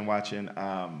too. I've been watching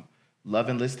Love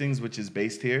and Listings, which is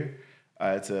based here.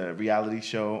 It's a reality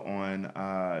show on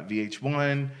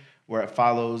VH1 where it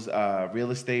follows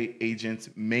real estate agents,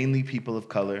 mainly people of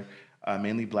color,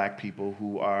 mainly black people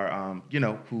who are,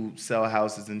 who sell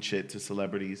houses and shit to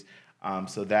celebrities.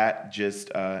 So that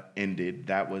just ended.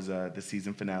 That was the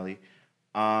season finale.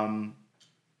 For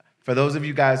those of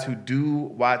you guys who do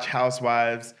watch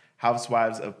Housewives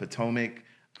of Potomac,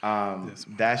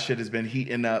 that shit has been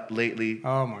heating up lately.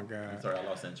 Oh my God! I'm sorry, I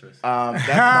lost interest. That's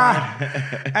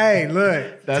fine. Hey,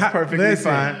 look, that's perfectly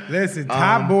fine. Listen,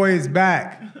 Top Boy is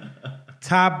back.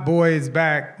 Top Boy is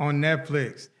back on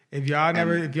Netflix. If y'all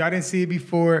didn't see it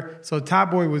before, so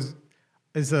Top Boy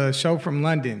is a show from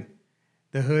London,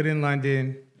 the hood in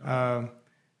London.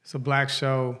 It's a black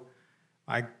show,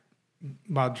 like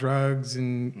about drugs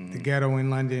and the ghetto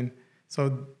in London.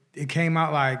 So it came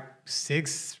out like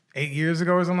 6-8 years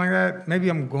ago or something like that. Maybe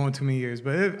I'm going too many years,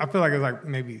 but I feel like it was like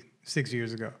maybe 6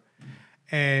 years ago.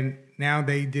 And now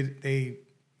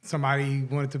somebody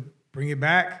wanted to bring it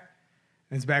back.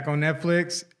 It's back on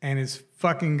Netflix, and it's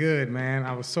fucking good, man.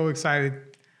 I was so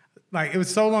excited. Like, it was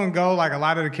so long ago, like, a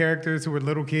lot of the characters who were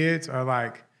little kids are,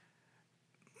 like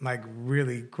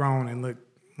really grown and look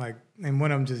like, and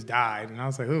one of them just died. And I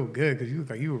was like, oh, good, because you look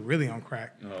like you were really on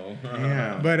crack. Oh.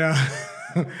 Yeah, but no,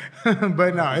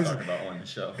 it's... Talk about on the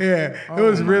show. Yeah,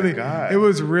 it's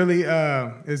really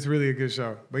a good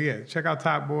show. But yeah, check out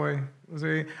Top Boy.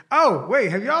 Oh,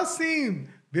 wait, have y'all seen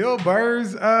Bill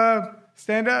Burr's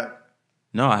stand-up?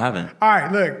 No, I haven't. All right,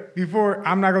 look,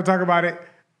 I'm not going to talk about it.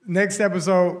 Next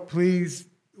episode, please,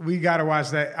 we got to watch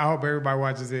that. I hope everybody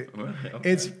watches it. Okay.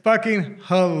 It's fucking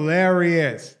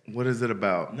hilarious. What is it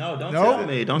about? No, don't tell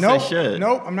me. Don't say shit.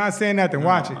 Nope, I'm not saying nothing.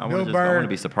 Watch it. Bill Burr. I want to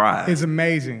be surprised. It's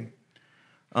amazing.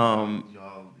 Y'all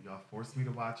forced me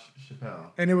to watch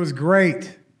Chappelle. And it was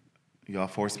great. Y'all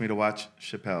forced me to watch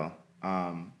Chappelle.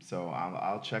 So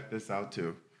I'll check this out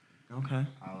too. Okay.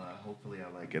 Hopefully I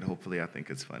like it. Hopefully I think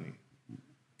it's funny.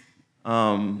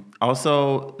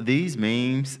 Also, these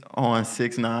memes on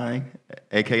 6ix9ine,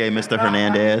 aka Mr.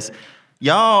 Hernandez,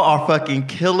 y'all are fucking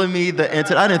killing me. I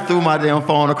done threw my damn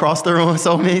phone across the room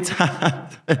so many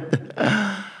times.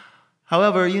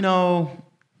 However, we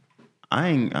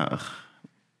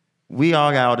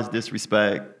all got all this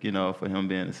disrespect, for him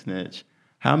being a snitch.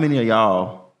 How many of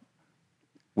y'all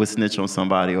would snitch on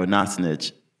somebody or not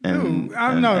snitch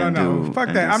No.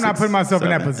 Fuck that. I'm not putting myself in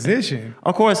that position.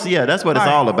 Of course, yeah, that's what it's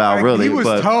all about, really.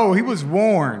 He was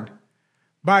warned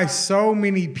by so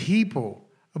many people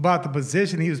about the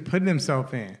position he was putting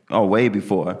himself in. Oh, way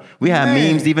before. We had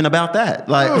memes even about that.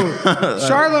 Like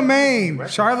Charlemagne.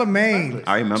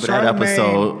 I remember that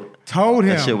episode. Told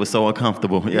him. That shit was so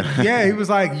uncomfortable. Yeah. Yeah, he was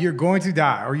like, you're going to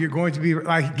die, or you're going to be,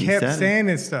 like, he kept saying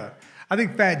this stuff. I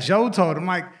think Fat Joe told him,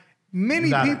 like,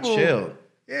 many people. Chill.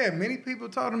 Yeah, many people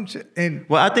told him shit. And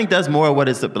well, I think that's more what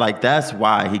it's like. That's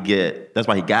why he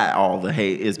got all the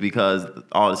hate, is because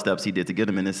all the steps he did to get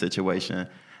him in this situation.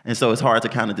 And so it's hard to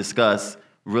kind of discuss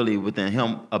really within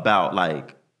him about,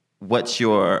 like, what's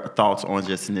your thoughts on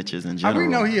just snitches in general? I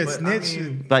already know he a snitch.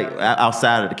 Like,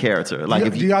 outside of the character.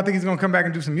 Like, do y'all think he's gonna come back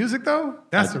and do some music though?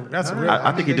 That's a real.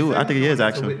 I think he do. I think he is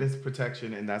actually. Witness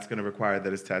protection, and that's gonna require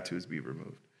that his tattoos be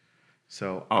removed.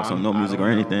 So also no music or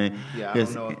anything. Yeah, I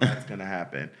don't know if that's gonna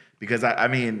happen because I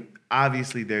mean,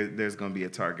 obviously there's gonna be a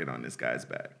target on this guy's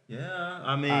back. Yeah,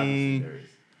 I mean,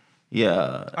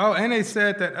 yeah. Oh, and they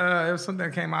said that there was something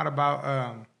that came out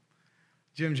about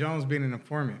Jim Jones being an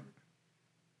informant.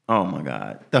 Oh my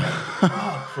God. For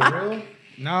real?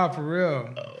 Nah, for real.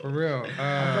 For real.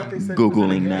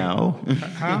 Googling now.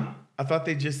 Huh? I thought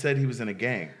they just said he was in a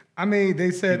gang. I mean,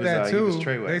 they said that too.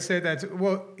 They said that too.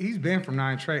 Well, he's been from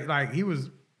 9 Trey. Like, he was,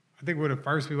 I think, one of the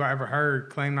first people I ever heard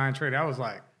claim 9 Trey. That was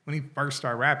like when he first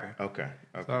started rapping. Okay.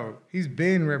 So he's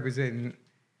been representing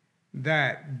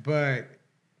that. But,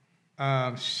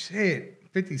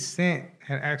 50 Cent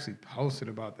had actually posted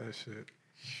about that shit.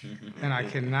 And I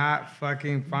cannot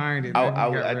fucking find it.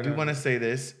 I do want to say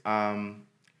this. I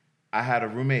had a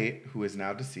roommate who is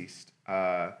now deceased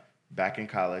back in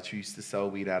college who used to sell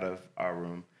weed out of our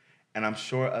room. And I'm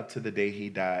sure up to the day he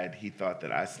died, he thought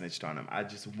that I snitched on him. I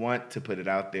just want to put it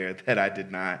out there that I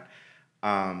did not.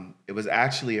 It was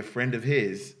actually a friend of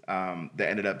his that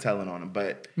ended up telling on him.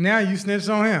 But now you snitched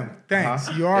on him.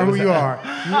 Thanks. You are who you are. You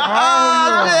are who you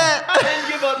are. I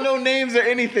didn't give up no names or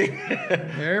anything.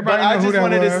 Everybody but know I just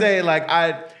wanted was. to say, like,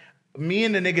 me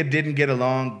and the nigga didn't get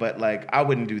along, but like I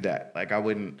wouldn't do that. Like I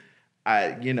wouldn't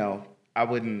do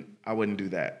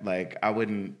that. Like I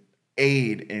wouldn't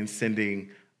aid in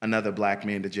sending another black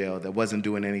man to jail that wasn't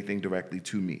doing anything directly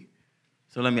to me.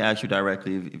 So let me ask you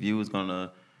directly, if you was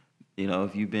gonna,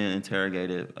 if you've been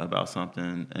interrogated about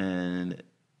something and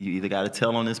you either got to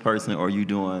tell on this person or you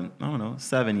doing,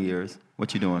 7 years,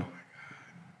 what you doing?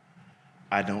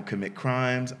 I don't commit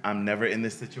crimes. I'm never in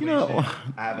this situation.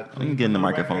 I have a clean get in the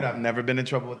microphone. record. I've never been in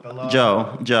trouble with the law.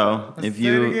 Joe, if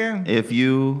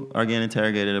you are getting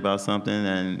interrogated about something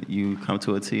and you come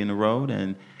to a T in the road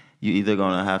and you either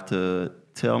gonna have to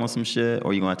tell on some shit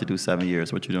or you're gonna have to do 7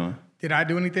 years, what you doing? Did I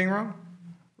do anything wrong?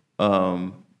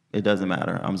 It doesn't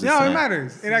matter. I'm just saying. No, it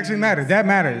matters. It actually matters. That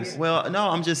matters. Well, no,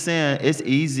 I'm just saying it's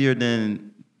easier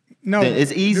than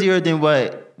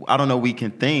what I don't know we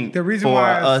can think the reason for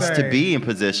why us to be in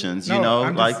positions.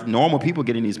 Like normal people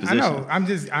get in these positions. I know. I'm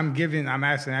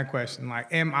asking that question. Like,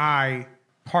 am I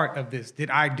part of this? Did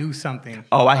I do something?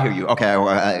 Oh, I hear you.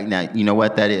 Okay, now you know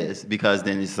what that is, because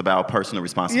then it's about personal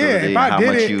responsibility. Yeah,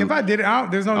 if I did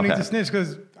it, there's no need to snitch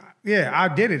because I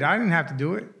did it. I didn't have to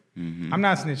do it. Mm-hmm. I'm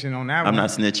not snitching on that one. I'm not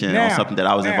snitching on something that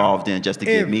I was involved in just to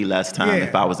give me less time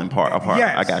if I was a part.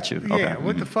 Yes, I got you. Okay. Yeah,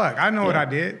 what the fuck? I know what I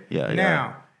did. Yeah.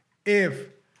 Now, if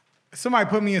somebody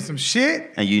put me in some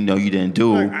shit and you didn't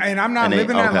do, and I'm not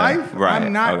living that life, right?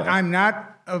 I'm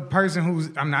not a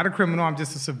person I'm not a criminal. I'm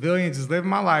just a civilian, just living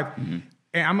my life, and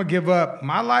I'm gonna give up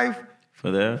my life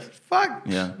for this. Fuck,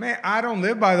 man, I don't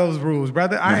live by those rules,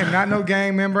 brother. I am not no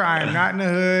gang member. I am not in the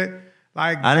hood.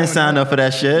 Like, I didn't sign up for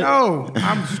that shit. No,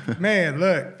 man,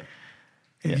 look.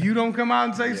 If you don't come out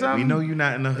and say something, we know you're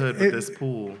not in the hood with this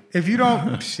pool. If you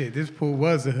don't, this pool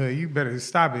was the hood. You better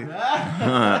stop it. If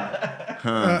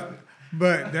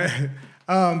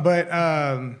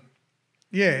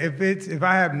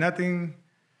I have nothing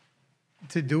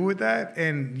to do with that,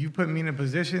 and you put me in a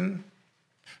position,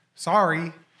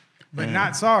 sorry. But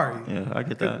not sorry. Yeah, I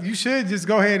get that. You should just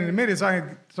go ahead and admit it so I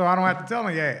don't have to tell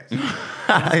on your ass.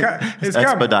 It's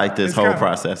expedite this whole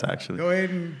process, actually. Go ahead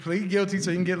and plead guilty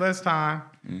so you can get less time,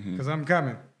 because I'm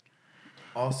coming.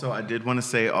 Also, I did want to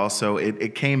say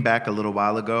it came back a little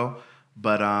while ago,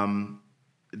 but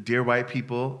Dear White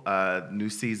People, new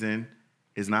season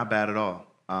is not bad at all.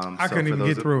 I couldn't even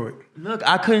get through it. Look,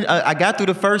 I couldn't. I got through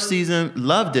the first season,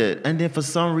 loved it, and then for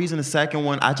some reason the second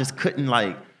one I just couldn't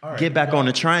get back on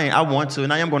the train. I want to,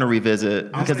 and I am going to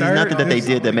revisit because there's nothing that they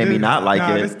did that made me not like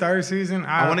it. This third season,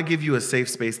 I want to give you a safe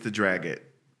space to drag it.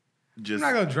 I'm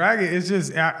not gonna drag it. It's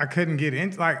just I couldn't get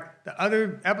into the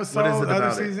other episode,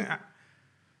 other season.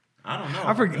 I don't know.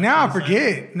 I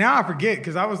forget. Now I forget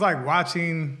because I was like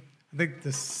watching. I think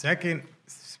the second.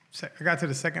 I got to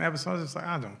the second episode. I was just like,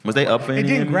 I don't. Was they up for it? It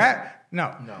didn't grab.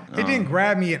 No. It didn't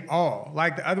grab me at all.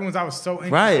 Like the other ones, I was so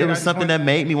interested. Right. It was something that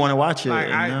made me want to watch it. Like,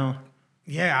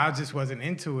 I just wasn't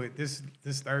into it. This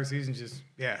third season just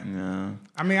Yeah.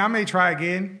 I mean, I may try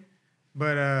again,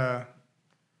 but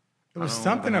there was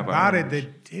something about it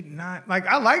that did not like.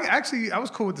 I was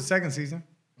cool with the second season,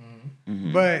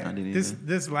 but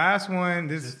this last one,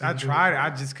 I tried it. I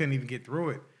just couldn't even get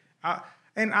through it.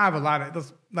 And I have a lot of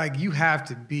those. Like you have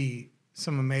to be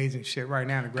some amazing shit right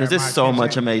now to grab. Because there's so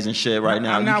much amazing shit right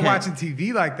now. I'm not watching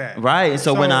TV like that. Right.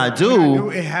 So when I do,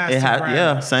 it has to grab.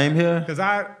 Yeah, same here. Because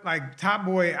I like Top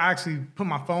Boy. I actually put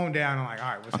my phone down and like, all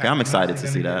right, what's happening? I'm excited to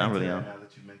see that. I really am. Now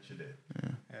that you mentioned it,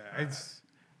 it's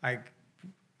like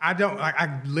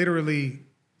I literally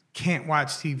can't watch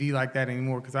TV like that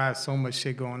anymore because I have so much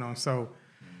shit going on. So.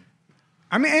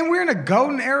 I mean, and we're in a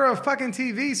golden era of fucking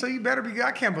TV, so you better be.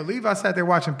 I can't believe I sat there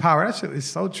watching Power. That shit is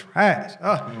so trash.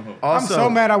 I'm so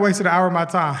mad I wasted an hour of my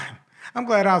time. I'm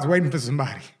glad I was waiting for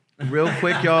somebody. Real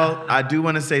quick, y'all, I do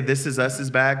want to say This Is Us is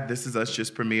back. This Is Us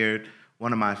just premiered.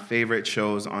 One of my favorite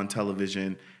shows on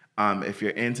television. If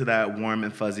you're into that warm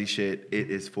and fuzzy shit,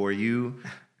 it is for you.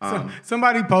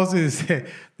 Somebody posted and said,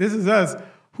 "This Is Us.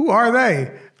 Who are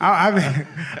they?" I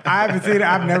haven't seen it.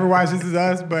 I've never watched This Is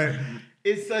Us, but...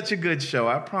 It's such a good show.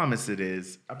 I promise it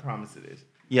is.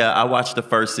 Yeah, I watched the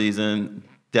first season.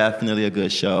 Definitely a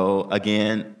good show.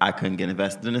 Again, I couldn't get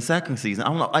invested in the second season.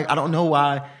 I don't know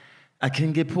why I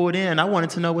couldn't get pulled in. I wanted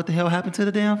to know what the hell happened to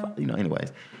the damn.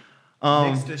 Anyways.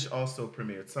 Mixed Dish also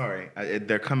premiered. Sorry,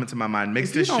 they're coming to my mind.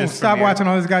 Mixed Dish. You don't stop watching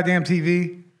all this goddamn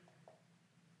TV.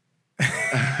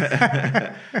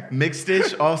 Mixed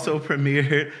Dish also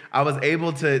premiered. I was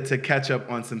able to catch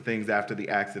up on some things after the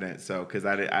accident, so because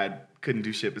I couldn't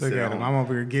do shit but sit at home. I'm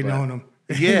over here getting on them.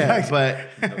 Yeah, but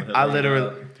I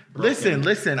literally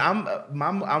listen.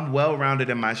 I'm well rounded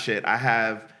in my shit.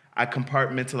 I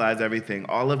compartmentalize everything.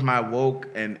 All of my woke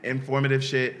and informative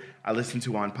shit I listen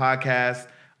to on podcasts.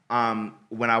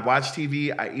 When I watch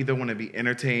TV, I either want to be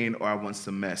entertained or I want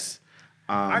some mess.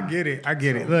 I get it.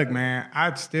 Look, man,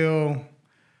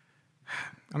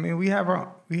 we have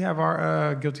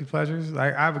our guilty pleasures.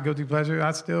 Like I have a guilty pleasure.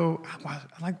 I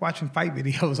like watching fight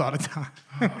videos all the time.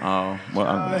 I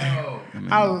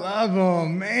love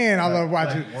them, man. I love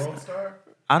watching. Like World Star?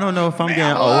 I don't know if I'm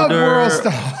getting older. World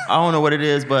Star. I don't know what it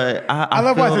is, but I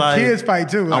love feel watching like kids fight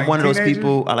too. Like I'm one of those teenagers.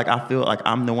 people. I feel like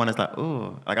I'm the one that's like,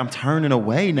 oh, like I'm turning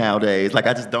away nowadays. Like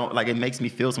I just don't like. It makes me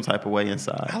feel some type of way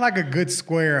inside. I like a good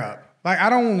square up. Like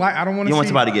I don't want to. You don't want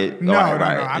somebody to get no.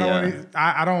 Right, I don't.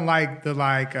 I don't like the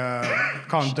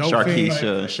call them dope fiends.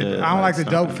 Shit. I don't like the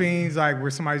dope fiends like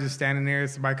where somebody's just standing there,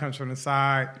 somebody comes from the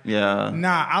side. Yeah.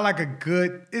 Nah, I like a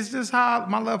good. It's just how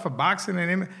my love for boxing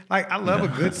and I love a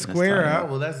good square up. Oh,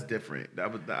 well, that's different.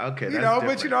 Okay.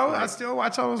 I still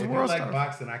watch all those world stuff. If you stuff. like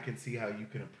boxing, I can see how you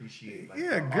can appreciate.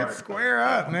 Good square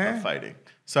up, man. Fighting.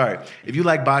 Sorry, if you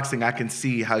like boxing, I can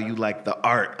see how you like the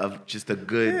art of just a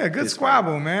good. Good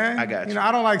squabble, man. I got you.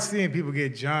 I don't like seeing people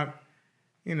get jumped,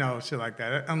 shit like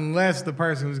that. Unless the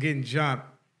person who's getting jumped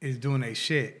is doing their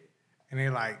shit, and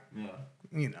they're like,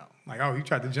 like, oh, you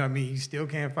tried to jump me, you still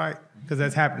can't fight, because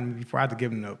that's happened to me before. I had to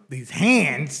give them these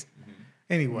hands.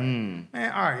 Anyway,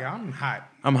 man, all right, y'all, I'm hot.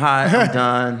 I'm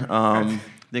done. I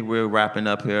think we're wrapping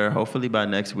up here. Hopefully by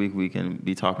next week we can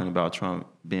be talking about Trump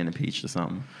being impeached or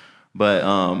something. But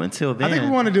until then,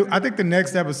 I think the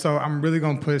next episode I'm really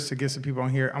gonna push to get some people on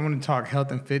here. I want to talk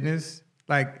health and fitness,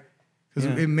 because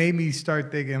it made me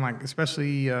start thinking,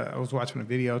 especially I was watching a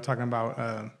video talking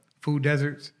about food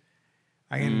deserts.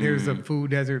 And there's a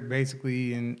food desert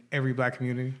basically in every black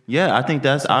community. Yeah, I think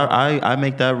that's I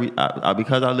make that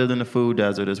because I lived in the food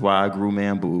desert is why I grew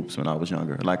man boobs when I was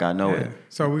younger. Like I know it.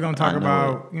 So we're gonna talk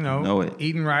about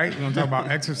eating right. We're gonna talk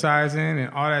about exercising and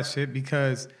all that shit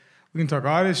because we can talk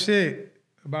all this shit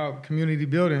about community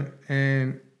building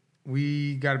and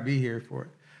we got to be here for it.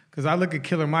 Because I look at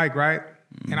Killer Mike, right?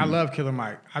 And I love Killer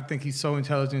Mike. I think he's so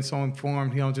intelligent, so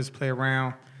informed. He don't just play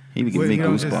around. He would give me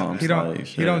goosebumps.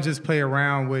 He don't just play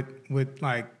around with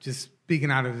just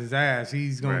speaking out of his ass.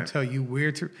 He's gonna tell you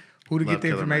who to get the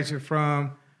information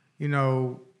from,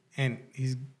 and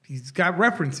he's got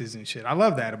references and shit. I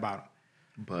love that about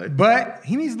him. But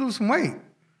he needs to lose some weight.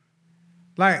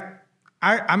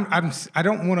 I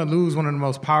don't want to lose one of the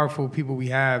most powerful people we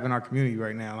have in our community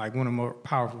right now, like one of the more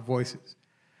powerful voices.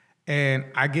 And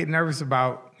I get nervous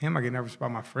about him. I get nervous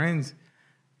about my friends.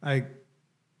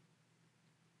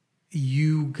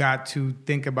 You got to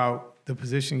think about the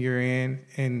position you're in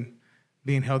and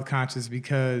being health conscious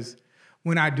because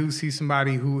when I do see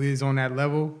somebody who is on that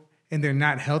level and they're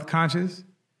not health conscious,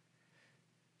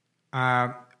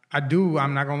 I'm not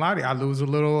gonna lie to you, I lose a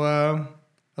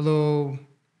little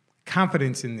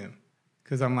confidence in them.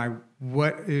 Because I'm like,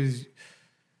 where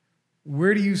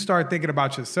do you start thinking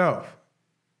about yourself?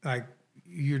 Like,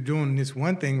 you're doing this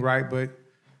one thing right, but,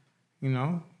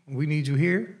 we need you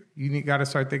here. You got to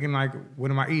start thinking, like,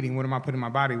 what am I eating? What am I putting in my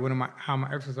body? How am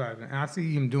I exercising? And I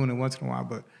see him doing it once in a while,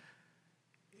 but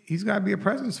he's got to be a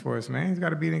presence for us, man. He's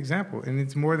got to be an example. And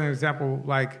it's more than an example,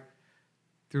 like,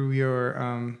 through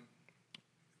your,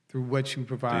 through what you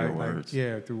provide. Through words.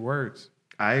 Yeah, through words.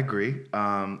 I agree.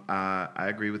 I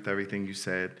agree with everything you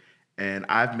said. And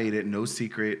I've made it no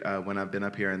secret when I've been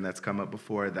up here, and that's come up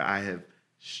before, that I have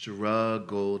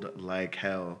struggled like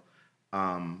hell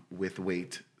with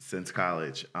weight since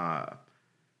college.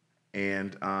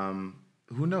 And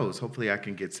who knows? Hopefully I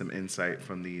can get some insight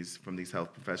from these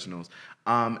health professionals.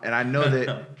 And I know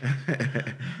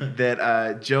that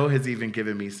that Joe has even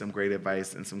given me some great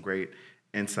advice and some great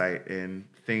insight, and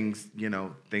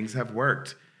things have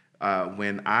worked.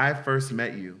 When I first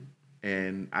met you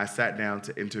and I sat down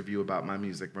to interview about my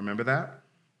music, remember that?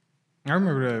 I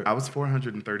remember that. I was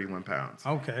 431 pounds.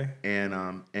 Okay.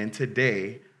 And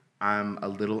today I'm a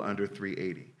little under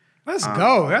 380. Let's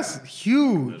go. That's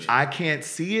huge. I can't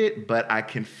see it, but I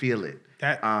can feel it.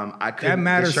 That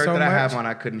matters the shirt so that I have much. on,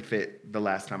 I couldn't fit the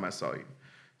last time I saw you.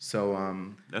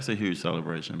 So that's a huge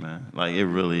celebration, man. Like, it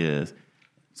really is.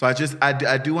 So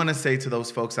I do want to say to those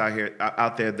folks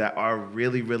out there that are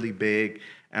really, really big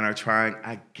and are trying,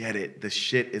 I get it. The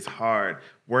shit is hard.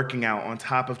 Working out on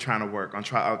top of trying to work, on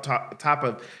top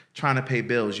of trying to pay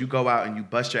bills. You go out and you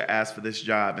bust your ass for this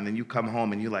job, and then you come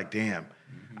home and you're like, damn,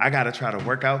 I got to try to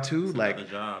work out too. It's like, another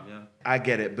job, yeah. I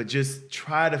get it, but just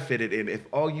try to fit it in. If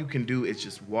all you can do is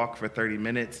just walk for 30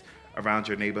 minutes around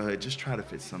your neighborhood, just try to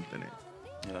fit something in.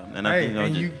 Yeah,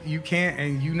 and you can't,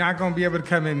 and you're not gonna be able to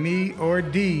come at me or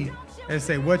D and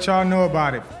say what y'all know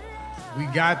about it. We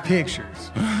got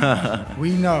pictures.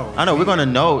 We know. I know. We're gonna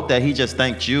note that he just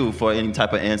thanked you for any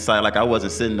type of insight. Like, I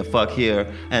wasn't sitting the fuck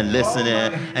here and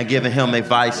listening and giving him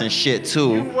advice and shit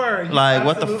too. You were. Like,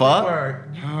 what the fuck?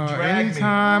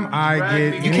 Anytime I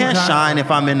get, You can't shine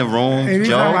if I'm in the room,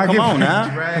 Joe. Come on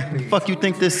now. Drag me. Fuck you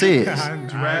think this is?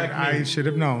 I should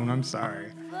have known. I'm sorry.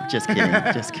 Just kidding,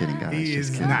 guys. He Just is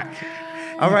kidding. not.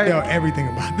 All right. You know everything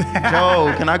about that.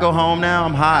 Joe, can I go home now?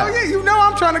 I'm hot. Oh yeah,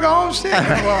 I'm trying to go home. Shit.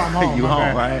 Well, I'm home. You my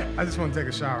home, bad. right? I just want to take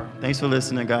a shower. Thanks for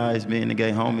listening, guys. Me and the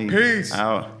gay homie. Peace.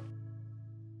 Out.